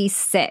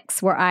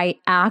 96, where I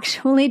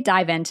actually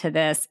dive into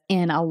this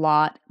in a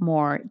lot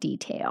more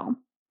detail.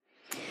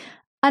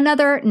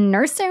 Another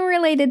nursing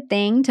related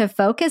thing to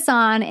focus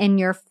on in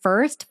your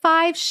first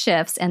 5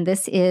 shifts, and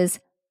this is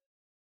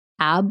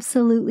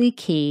absolutely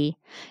key,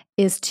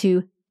 is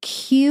to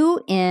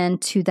cue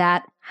into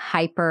that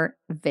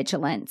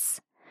hypervigilance.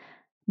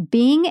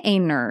 Being a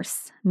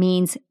nurse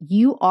means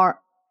you are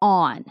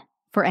on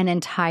for an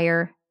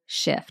entire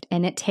shift,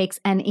 and it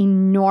takes an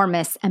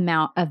enormous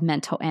amount of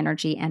mental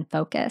energy and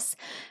focus.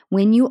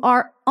 When you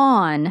are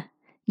on,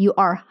 you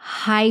are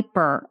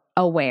hyper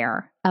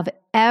aware of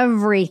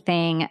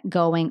everything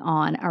going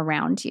on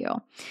around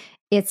you.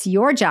 It's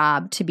your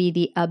job to be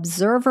the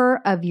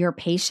observer of your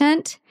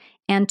patient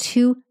and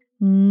to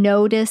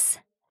notice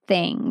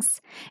things.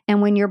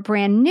 And when you're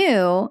brand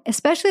new,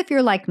 especially if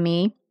you're like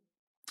me,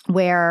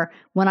 where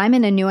when I'm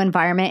in a new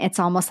environment, it's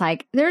almost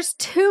like there's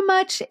too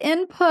much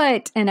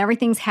input and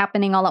everything's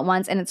happening all at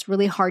once, and it's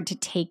really hard to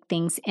take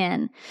things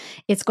in.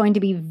 It's going to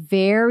be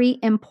very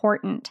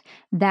important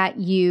that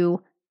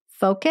you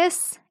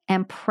focus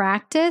and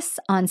practice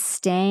on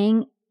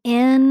staying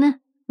in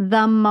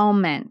the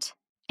moment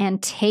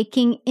and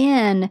taking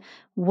in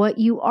what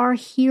you are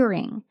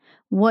hearing,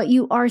 what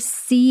you are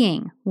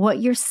seeing, what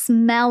you're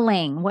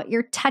smelling, what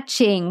you're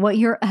touching, what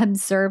you're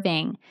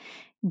observing.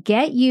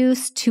 Get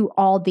used to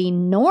all the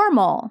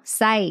normal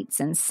sights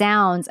and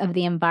sounds of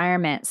the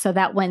environment so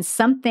that when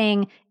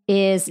something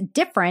is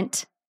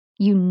different,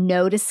 you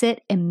notice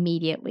it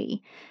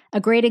immediately. A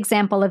great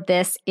example of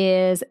this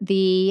is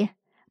the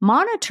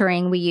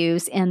monitoring we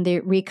use in the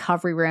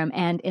recovery room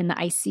and in the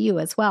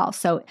ICU as well.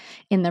 So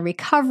in the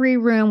recovery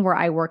room where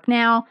I work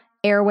now,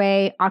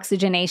 airway,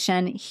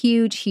 oxygenation,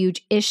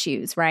 huge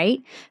issues,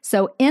 right?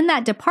 So in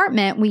that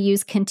department, we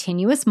use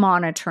continuous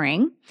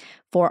monitoring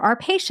for our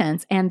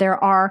patients, and there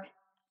are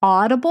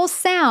audible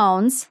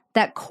sounds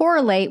that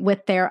correlate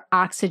with their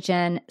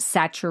oxygen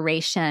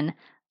saturation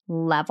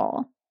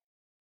level.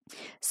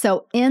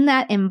 So in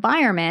that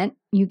environment,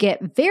 you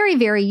get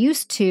very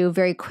used to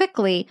very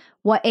quickly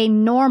what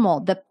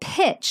the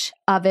pitch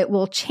of it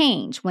will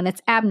change when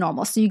it's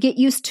abnormal. So you get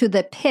used to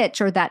the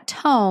pitch or that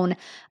tone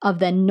of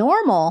the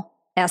normal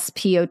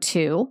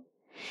SpO2.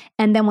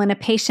 And then when a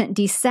patient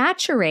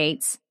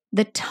desaturates,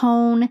 the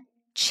tone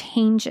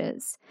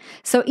changes.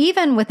 So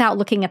even without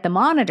looking at the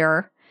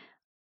monitor,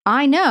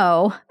 I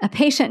know a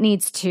patient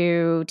needs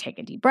to take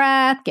a deep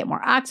breath, get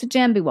more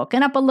oxygen, be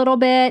woken up a little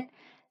bit,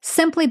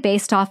 simply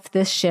based off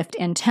this shift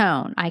in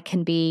tone. I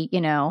can be,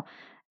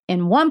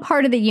 in one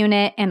part of the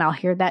unit and I'll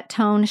hear that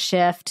tone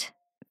shift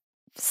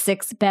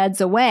 6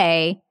 beds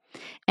away,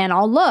 and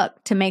I'll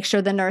look to make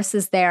sure the nurse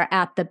is there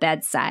at the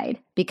bedside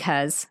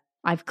because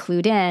I've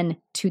clued in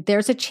to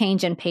there's a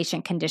change in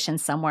patient condition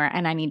somewhere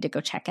and I need to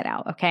go check it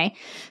out, okay?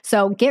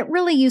 So get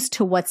really used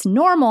to what's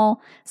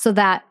normal so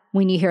that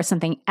when you hear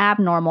something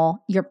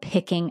abnormal, you're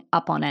picking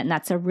up on it. And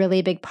that's a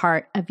really big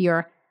part of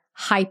your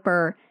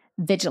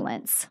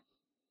hypervigilance.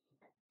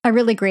 A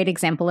really great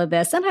example of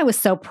this, and I was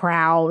so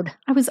proud,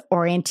 I was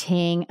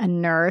orienting a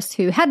nurse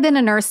who had been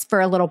a nurse for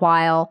a little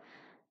while,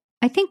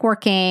 I think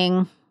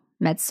working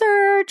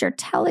med-surg or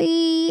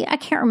tele, I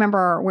can't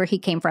remember where he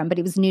came from, but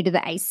he was new to the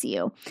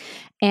ICU.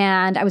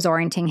 And I was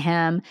orienting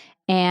him,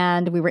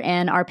 and we were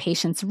in our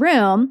patient's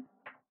room,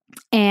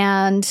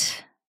 and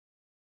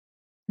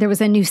there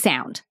was a new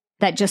sound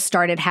that just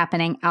started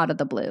happening out of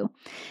the blue.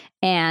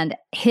 And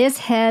his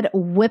head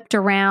whipped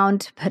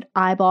around, put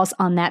eyeballs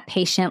on that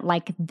patient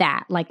like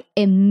that, like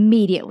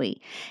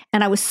immediately.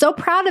 And I was so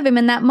proud of him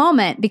in that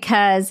moment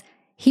because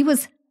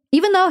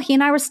even though he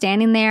and I were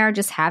standing there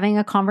just having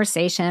a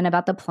conversation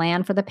about the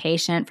plan for the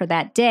patient for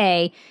that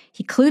day,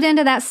 he clued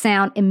into that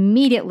sound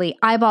immediately,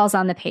 eyeballs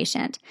on the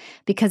patient,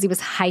 because he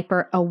was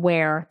hyper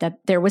aware that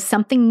there was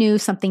something new,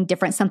 something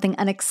different, something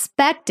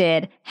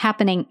unexpected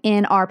happening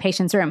in our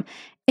patient's room.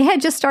 It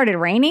had just started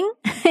raining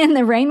and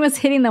the rain was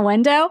hitting the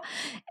window.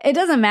 It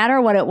doesn't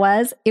matter what it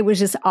was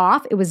just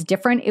off. It was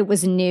different. It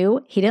was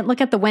new. He didn't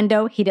look at the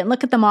window. He didn't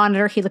look at the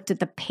monitor. He looked at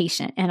the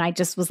patient. And I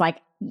just was like,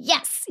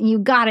 yes, you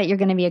got it. You're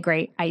going to be a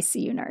great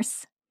ICU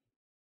nurse.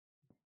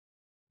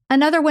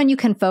 Another one you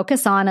can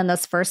focus on in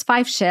those first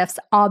 5 shifts,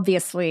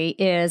 obviously,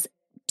 is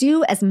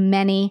do as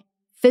many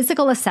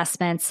physical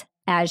assessments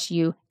as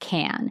you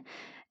can.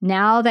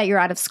 Now that you're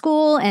out of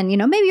school and,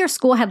 maybe your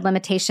school had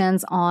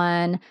limitations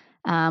on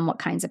what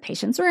kinds of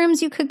patients'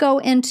 rooms you could go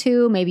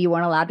into. Maybe you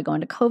weren't allowed to go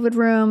into COVID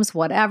rooms,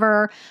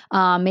 whatever.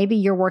 Maybe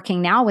you're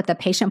working now with a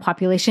patient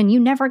population you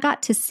never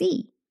got to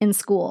see in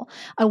school.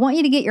 I want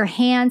you to get your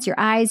hands, your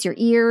eyes, your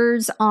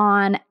ears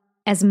on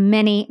as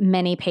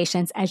many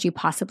patients as you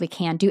possibly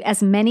can. Do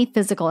as many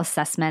physical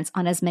assessments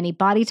on as many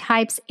body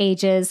types,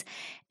 ages,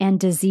 and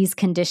disease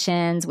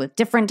conditions with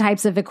different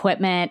types of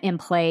equipment in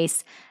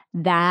place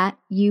that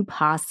you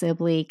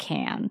possibly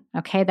can.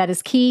 Okay, that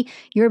is key.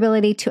 Your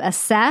ability to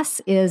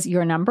assess is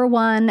your number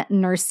one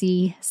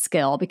nursey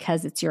skill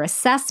because it's your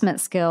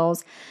assessment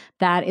skills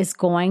that is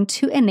going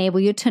to enable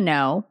you to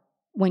know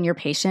when your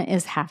patient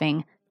is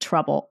having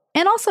trouble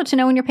and also to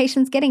know when your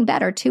patient's getting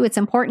better too. It's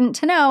important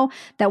to know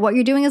that what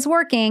you're doing is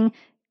working,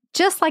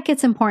 just like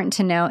it's important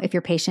to know if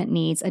your patient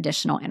needs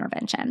additional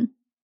intervention.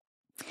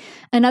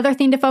 Another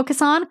thing to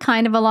focus on,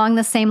 kind of along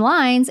the same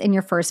lines in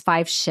your first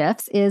 5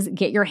 shifts, is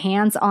get your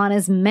hands on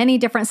as many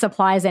different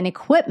supplies and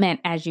equipment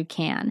as you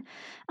can.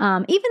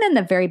 Even in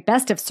the very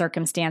best of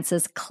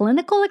circumstances,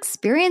 clinical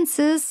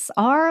experiences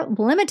are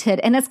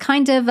limited, and it's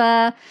kind of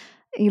a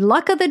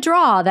luck of the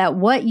draw that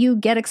what you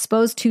get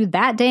exposed to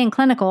that day in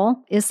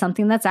clinical is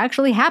something that's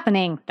actually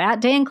happening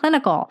that day in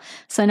clinical.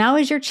 So now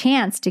is your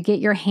chance to get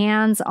your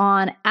hands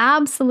on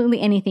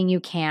absolutely anything you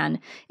can.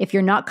 If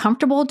you're not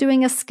comfortable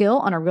doing a skill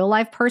on a real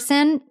life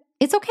person,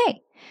 it's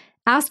okay.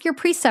 Ask your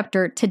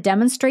preceptor to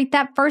demonstrate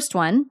that first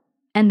one,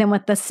 and then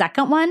with the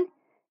second one,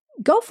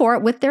 go for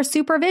it with their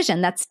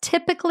supervision. That's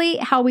typically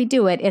how we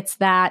do it. It's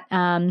that,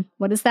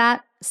 what is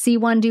that? see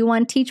one, do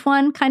one, teach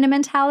one kind of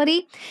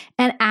mentality,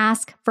 and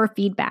ask for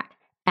feedback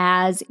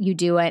as you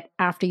do it,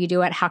 after you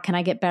do it. How can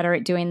I get better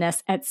at doing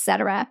this,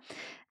 etc.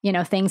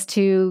 Things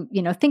to,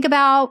 think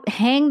about: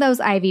 hang those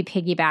IV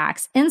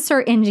piggybacks,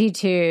 insert NG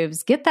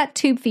tubes, get that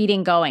tube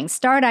feeding going,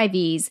 start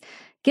IVs,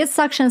 get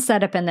suction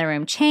set up in the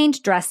room,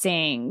 change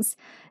dressings,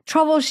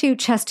 troubleshoot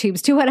chest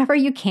tubes, do whatever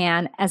you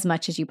can as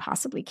much as you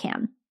possibly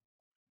can.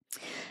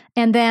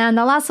 And then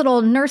the last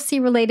little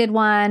nursey related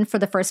one for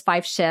the first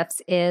 5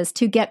 shifts is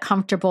to get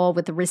comfortable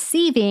with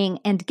receiving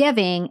and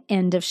giving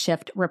end of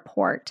shift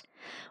report.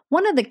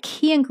 One of the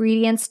key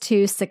ingredients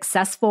to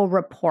successful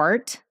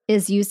report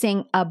is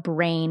using a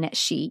brain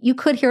sheet. You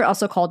could hear it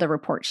also called a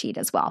report sheet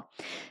as well.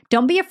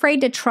 Don't be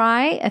afraid to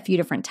try a few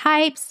different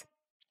types.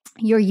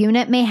 Your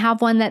unit may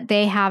have one that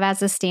they have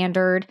as a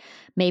standard,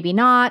 maybe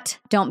not.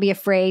 Don't be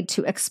afraid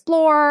to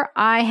explore.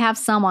 I have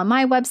some on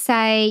my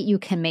website. You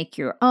can make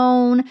your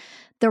own.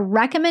 The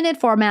recommended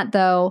format,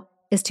 though,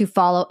 is to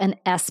follow an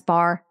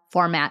SBAR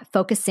format,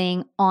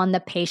 focusing on the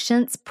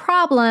patient's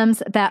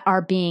problems that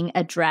are being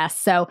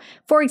addressed. So,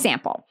 for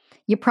example,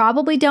 you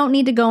probably don't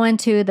need to go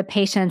into the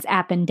patient's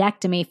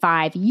appendectomy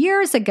 5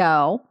 years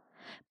ago,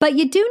 but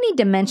you do need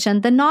to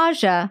mention the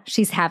nausea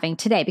she's having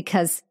today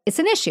because it's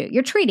an issue.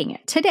 You're treating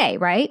it today,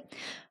 right?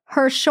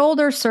 Her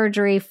shoulder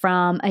surgery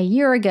from a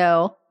year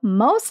ago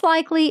most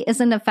likely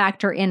isn't a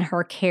factor in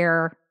her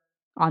care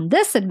on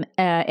this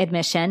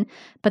admission,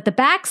 but the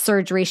back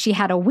surgery she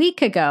had a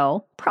week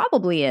ago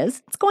probably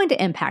is. It's going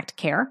to impact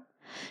care.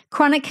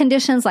 Chronic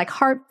conditions like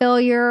heart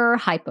failure,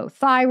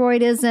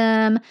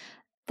 hypothyroidism,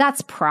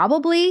 that's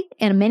probably,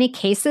 in many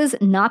cases,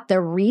 not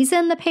the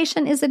reason the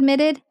patient is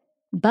admitted,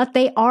 but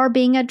they are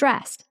being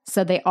addressed,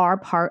 so they are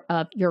part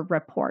of your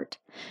report.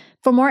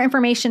 For more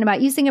information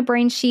about using a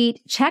brain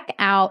sheet, check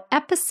out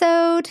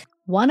episode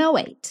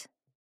 108.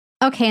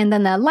 Okay, and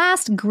then the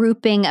last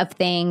grouping of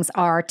things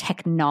are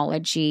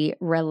technology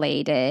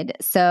related.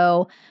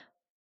 So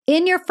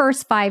in your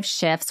first 5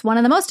 shifts, one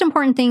of the most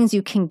important things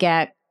you can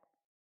get,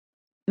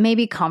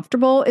 maybe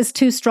comfortable is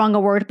too strong a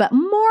word, but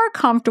more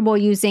comfortable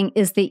using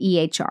is the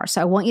EHR.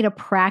 So I want you to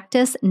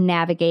practice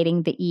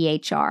navigating the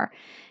EHR.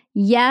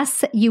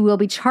 Yes, you will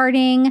be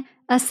charting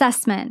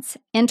assessments,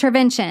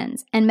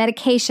 interventions, and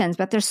medications,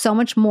 but there's so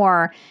much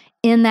more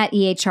in that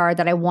EHR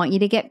that I want you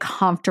to get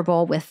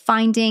comfortable with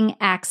finding,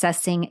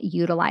 accessing,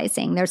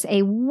 utilizing. There's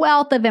a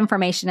wealth of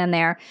information in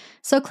there.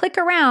 So click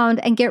around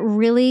and get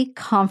really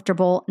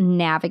comfortable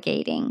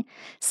navigating.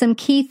 Some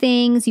key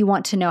things you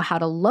want to know how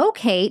to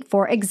locate,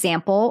 for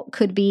example,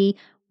 could be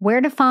where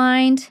to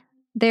find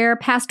their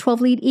past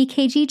 12-lead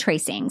EKG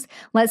tracings.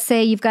 Let's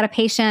say you've got a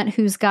patient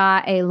who's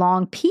got a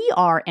long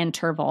PR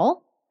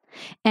interval,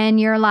 and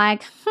you're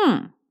like,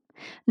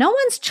 no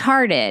one's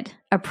charted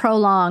a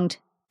prolonged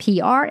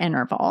PR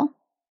interval,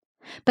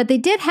 but they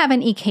did have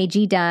an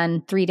EKG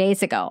done 3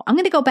 days ago. I'm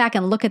going to go back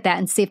and look at that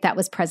and see if that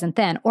was present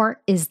then,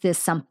 or is this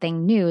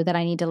something new that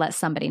I need to let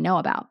somebody know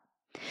about?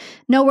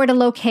 Know where to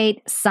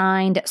locate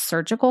signed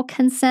surgical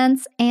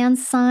consents and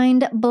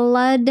signed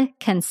blood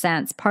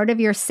consents. Part of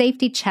your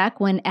safety check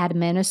when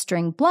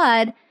administering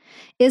blood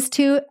is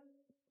to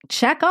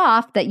check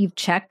off that you've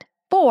checked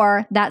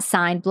for that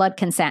signed blood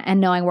consent,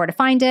 and knowing where to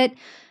find it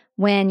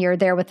when you're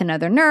there with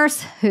another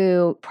nurse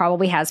who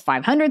probably has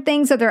 500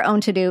 things of their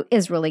own to do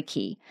is really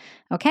key.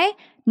 Okay?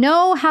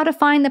 Know how to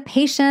find the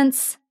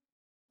patient's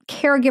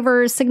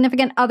caregivers,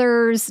 significant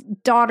others,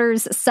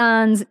 daughters,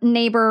 sons,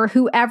 neighbor,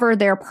 whoever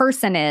their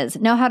person is.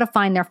 Know how to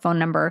find their phone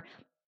number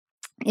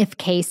in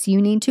case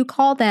you need to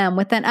call them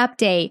with an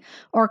update,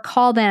 or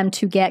call them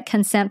to get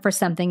consent for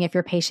something if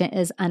your patient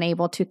is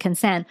unable to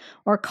consent,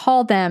 or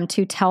call them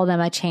to tell them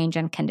a change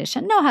in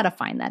condition. Know how to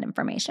find that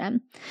information.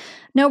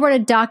 Know where to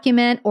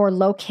document or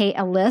locate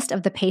a list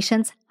of the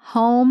patient's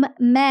home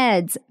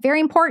meds. Very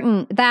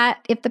important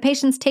that if the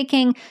patient's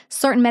taking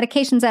certain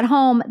medications at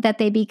home, that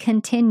they be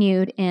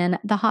continued in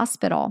the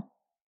hospital.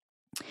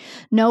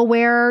 Know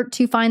where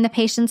to find the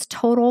patient's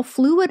total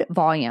fluid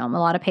volume. A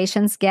lot of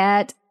patients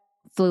get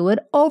fluid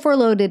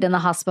overloaded in the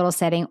hospital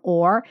setting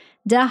or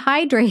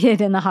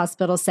dehydrated in the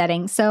hospital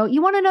setting. So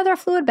you want to know their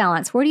fluid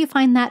balance. Where do you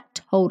find that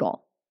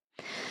total?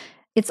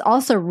 It's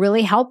also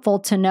really helpful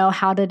to know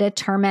how to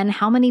determine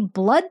how many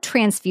blood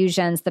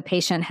transfusions the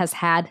patient has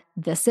had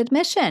this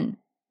admission.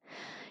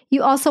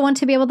 You also want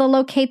to be able to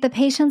locate the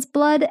patient's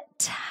blood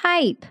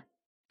type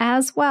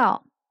as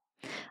well.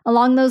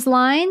 Along those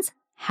lines,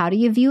 how do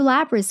you view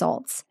lab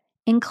results,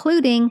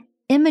 including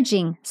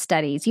imaging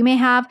studies? You may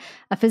have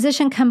a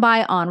physician come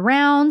by on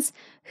rounds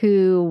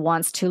who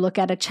wants to look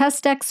at a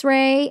chest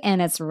x-ray,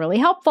 and it's really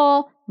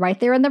helpful right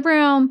there in the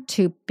room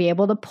to be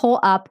able to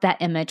pull up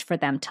that image for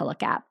them to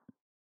look at.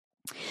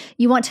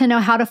 You want to know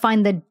how to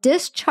find the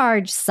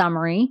discharge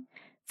summary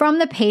from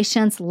the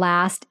patient's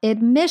last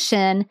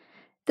admission.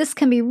 This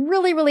can be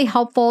really, really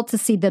helpful to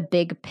see the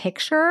big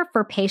picture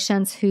for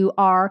patients who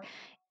are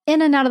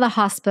in and out of the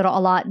hospital a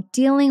lot,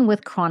 dealing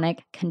with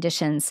chronic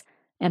conditions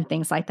and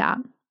things like that.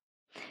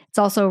 It's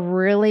also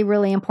really,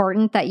 really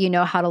important that you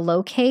know how to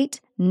locate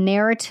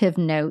narrative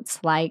notes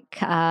like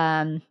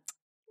from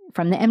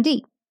the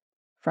MD.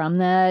 from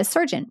the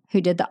surgeon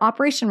who did the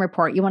operation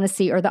report. You want to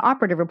see, or the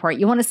operative report.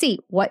 You want to see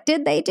what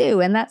did they do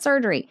in that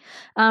surgery.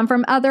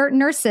 From other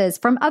nurses,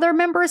 from other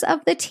members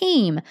of the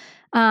team.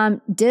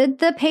 Did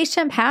the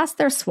patient pass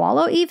their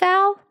swallow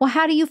eval? Well,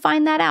 how do you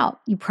find that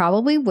out? You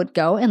probably would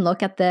go and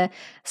look at the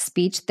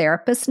speech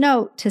therapist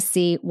note to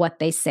see what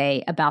they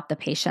say about the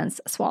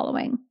patient's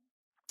swallowing.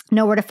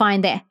 Know where to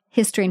find the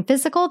history and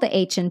physical, the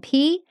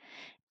H&P.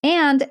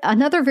 And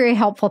another very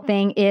helpful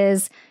thing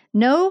is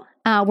know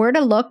where to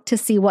look to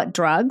see what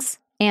drugs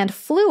and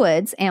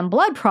fluids and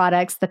blood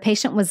products the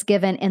patient was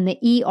given in the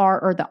ER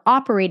or the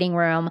operating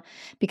room,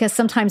 because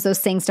sometimes those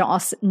things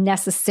don't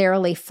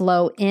necessarily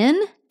flow in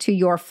to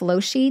your flow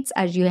sheets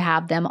as you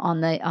have them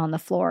on the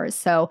floors.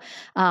 So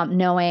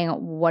knowing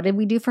what did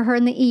we do for her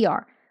in the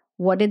ER?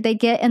 What did they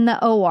get in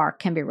the OR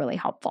can be really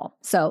helpful.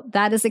 So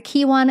that is a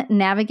key one,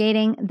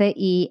 navigating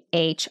the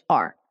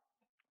EHR.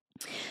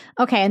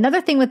 Okay,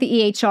 another thing with the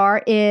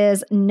EHR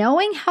is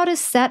knowing how to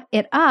set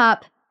it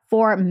up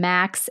for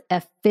max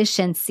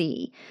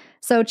efficiency.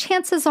 So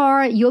chances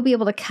are you'll be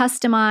able to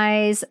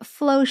customize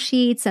flow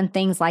sheets and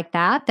things like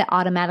that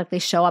automatically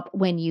show up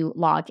when you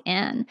log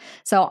in.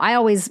 So I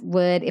always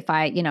would, if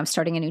I'm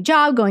starting a new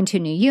job, going to a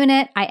new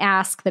unit, I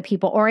ask the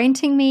people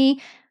orienting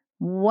me,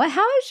 how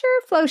is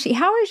your flow sheet?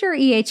 How is your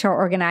EHR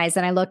organized?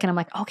 And I look and I'm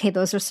like, okay,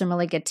 those are some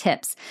really good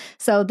tips.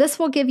 So this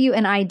will give you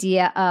an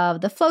idea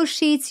of the flow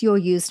sheets you'll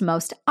use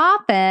most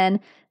often,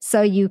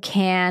 so you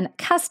can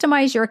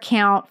customize your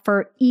account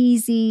for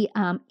easy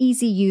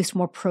use,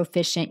 more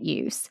proficient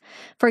use.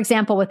 For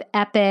example, with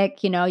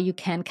Epic, you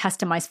can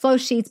customize flow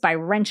sheets by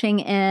wrenching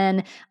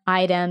in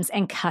items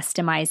and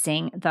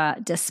customizing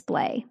the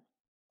display.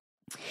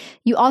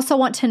 You also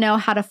want to know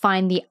how to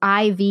find the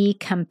IV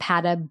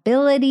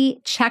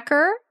compatibility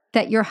checker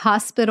that your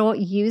hospital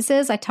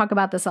uses. I talk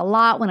about this a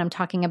lot when I'm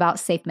talking about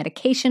safe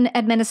medication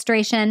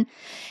administration.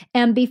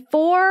 And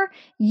before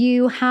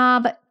you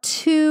have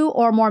 2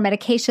 or more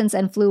medications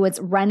and fluids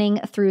running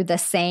through the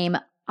same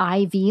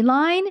IV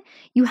line,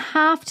 you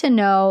have to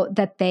know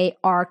that they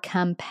are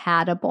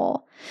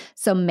compatible.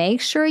 So make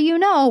sure you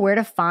know where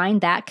to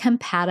find that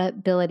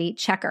compatibility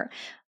checker.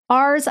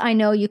 Ours, I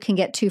know you can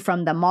get to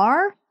from the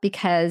MAR,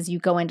 because you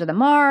go into the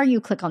MAR, you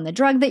click on the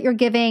drug that you're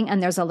giving,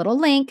 and there's a little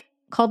link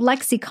called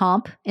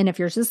LexiComp. And if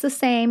yours is the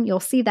same,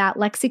 you'll see that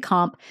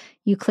LexiComp.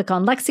 You click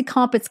on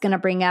LexiComp, it's going to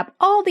bring up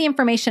all the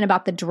information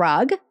about the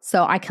drug.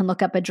 So I can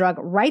look up a drug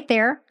right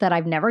there that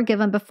I've never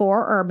given before,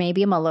 or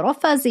maybe I'm a little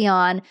fuzzy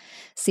on,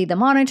 see the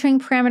monitoring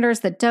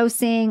parameters, the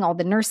dosing, all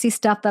the nursey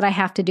stuff that I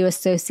have to do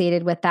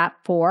associated with that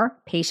for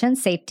patient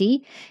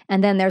safety.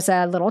 And then there's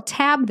a little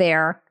tab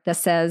there that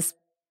says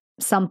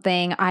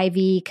something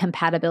IV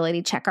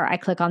compatibility checker. I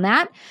click on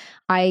that.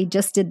 I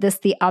just did this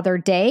the other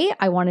day.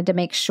 I wanted to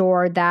make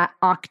sure that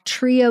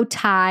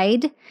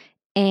octreotide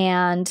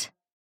and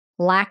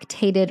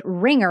lactated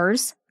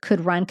ringers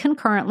could run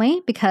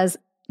concurrently, because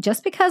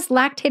just because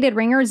lactated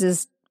ringers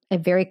is a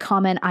very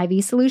common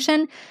IV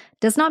solution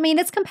does not mean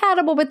it's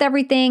compatible with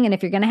everything. And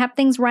if you're going to have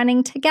things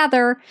running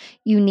together,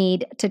 you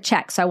need to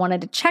check. So I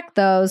wanted to check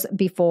those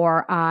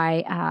before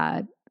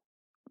I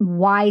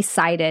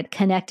Y-sided,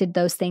 connected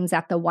those things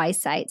at the Y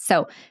site.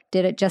 So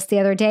did it just the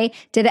other day,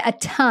 did it a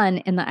ton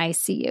in the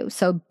ICU.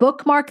 So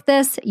bookmark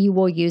this, you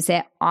will use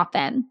it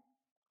often.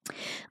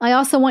 I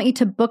also want you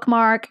to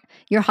bookmark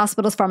your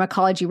hospital's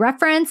pharmacology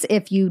reference.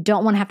 If you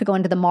don't want to have to go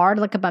into the MAR to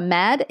look up a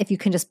med, if you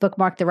can just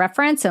bookmark the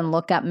reference and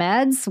look up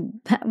meds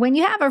when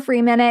you have a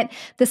free minute,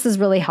 this is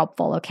really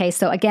helpful. Okay.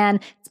 So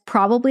again, it's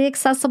probably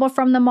accessible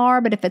from the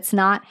MAR, but if it's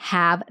not,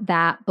 have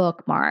that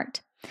bookmarked.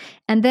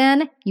 And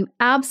then you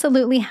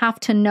absolutely have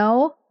to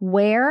know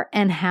where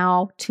and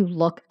how to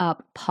look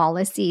up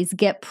policies.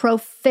 Get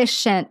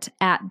proficient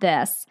at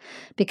this,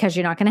 because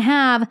you're not going to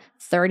have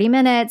 30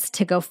 minutes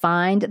to go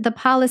find the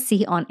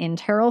policy on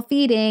enteral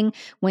feeding.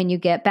 When you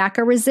get back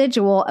a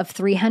residual of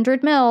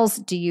 300 mils,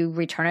 do you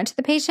return it to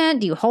the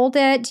patient? Do you hold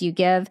it? Do you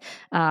give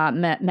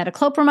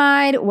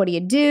metoclopramide? What do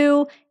you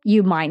do?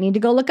 You might need to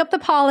go look up the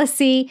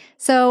policy.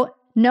 So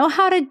know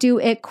how to do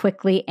it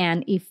quickly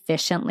and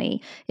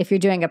efficiently. If you're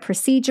doing a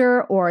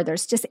procedure or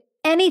there's just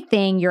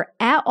anything you're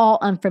at all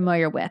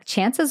unfamiliar with,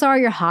 chances are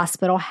your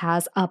hospital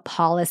has a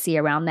policy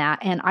around that.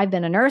 And I've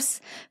been a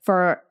nurse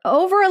for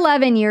over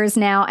 11 years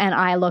now, and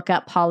I look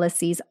up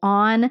policies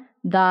on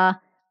the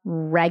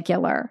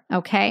regular,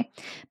 okay?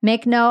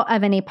 Make note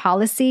of any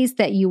policies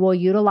that you will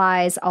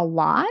utilize a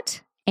lot,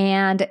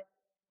 and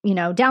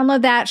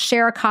download that,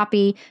 share a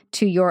copy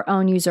to your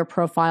own user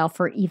profile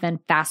for even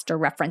faster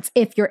reference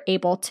if you're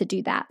able to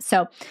do that.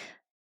 So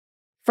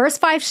first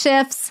 5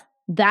 shifts,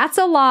 that's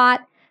a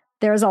lot.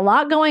 There's a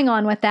lot going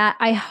on with that.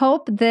 I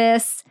hope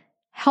this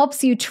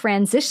helps you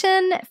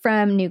transition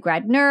from new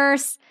grad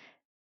nurse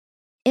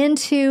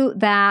into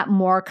that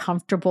more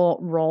comfortable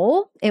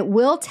role. It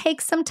will take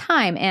some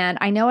time. And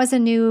I know as a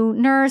new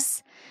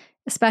nurse,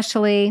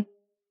 especially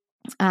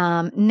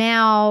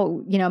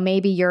now,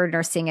 maybe your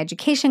nursing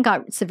education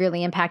got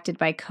severely impacted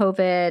by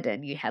COVID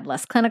and you had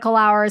less clinical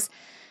hours.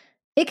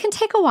 It can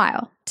take a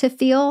while to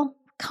feel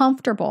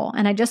comfortable.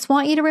 And I just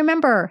want you to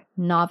remember,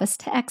 novice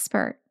to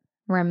expert.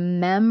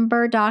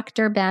 Remember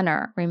Dr.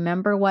 Benner.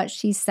 Remember what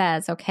she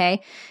says,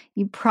 okay?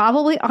 You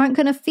probably aren't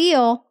going to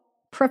feel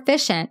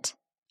proficient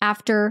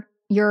after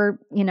your,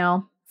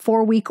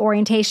 4-week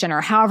orientation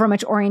or however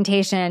much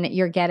orientation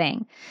you're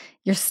getting.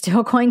 You're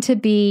still going to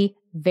be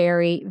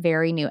very,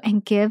 very new,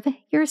 and give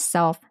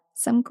yourself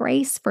some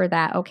grace for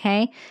that,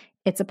 okay?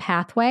 It's a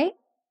pathway.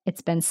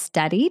 It's been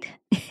studied.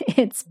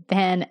 It's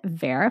been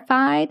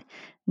verified.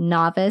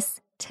 Novice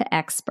to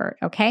expert,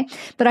 okay?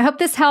 But I hope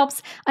this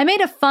helps. I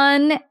made a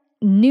fun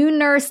new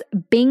nurse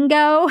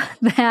bingo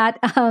that,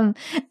 I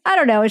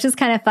don't know, it's just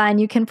kind of fun.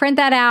 You can print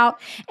that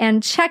out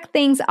and check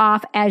things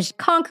off as you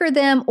conquer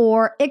them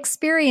or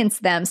experience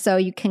them. So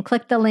you can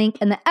click the link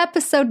in the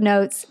episode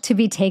notes to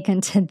be taken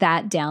to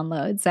that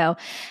download. So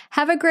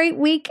have a great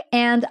week,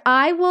 and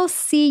I will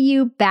see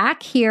you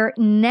back here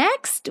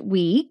next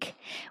week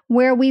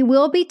where we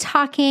will be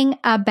talking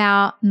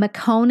about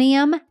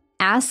meconium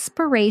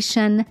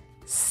aspiration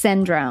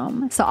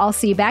syndrome. So I'll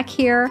see you back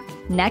here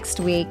next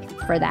week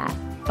for that.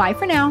 Bye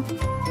for now.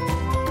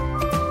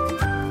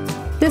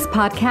 This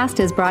podcast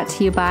is brought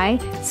to you by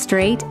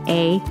Straight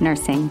A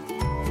Nursing.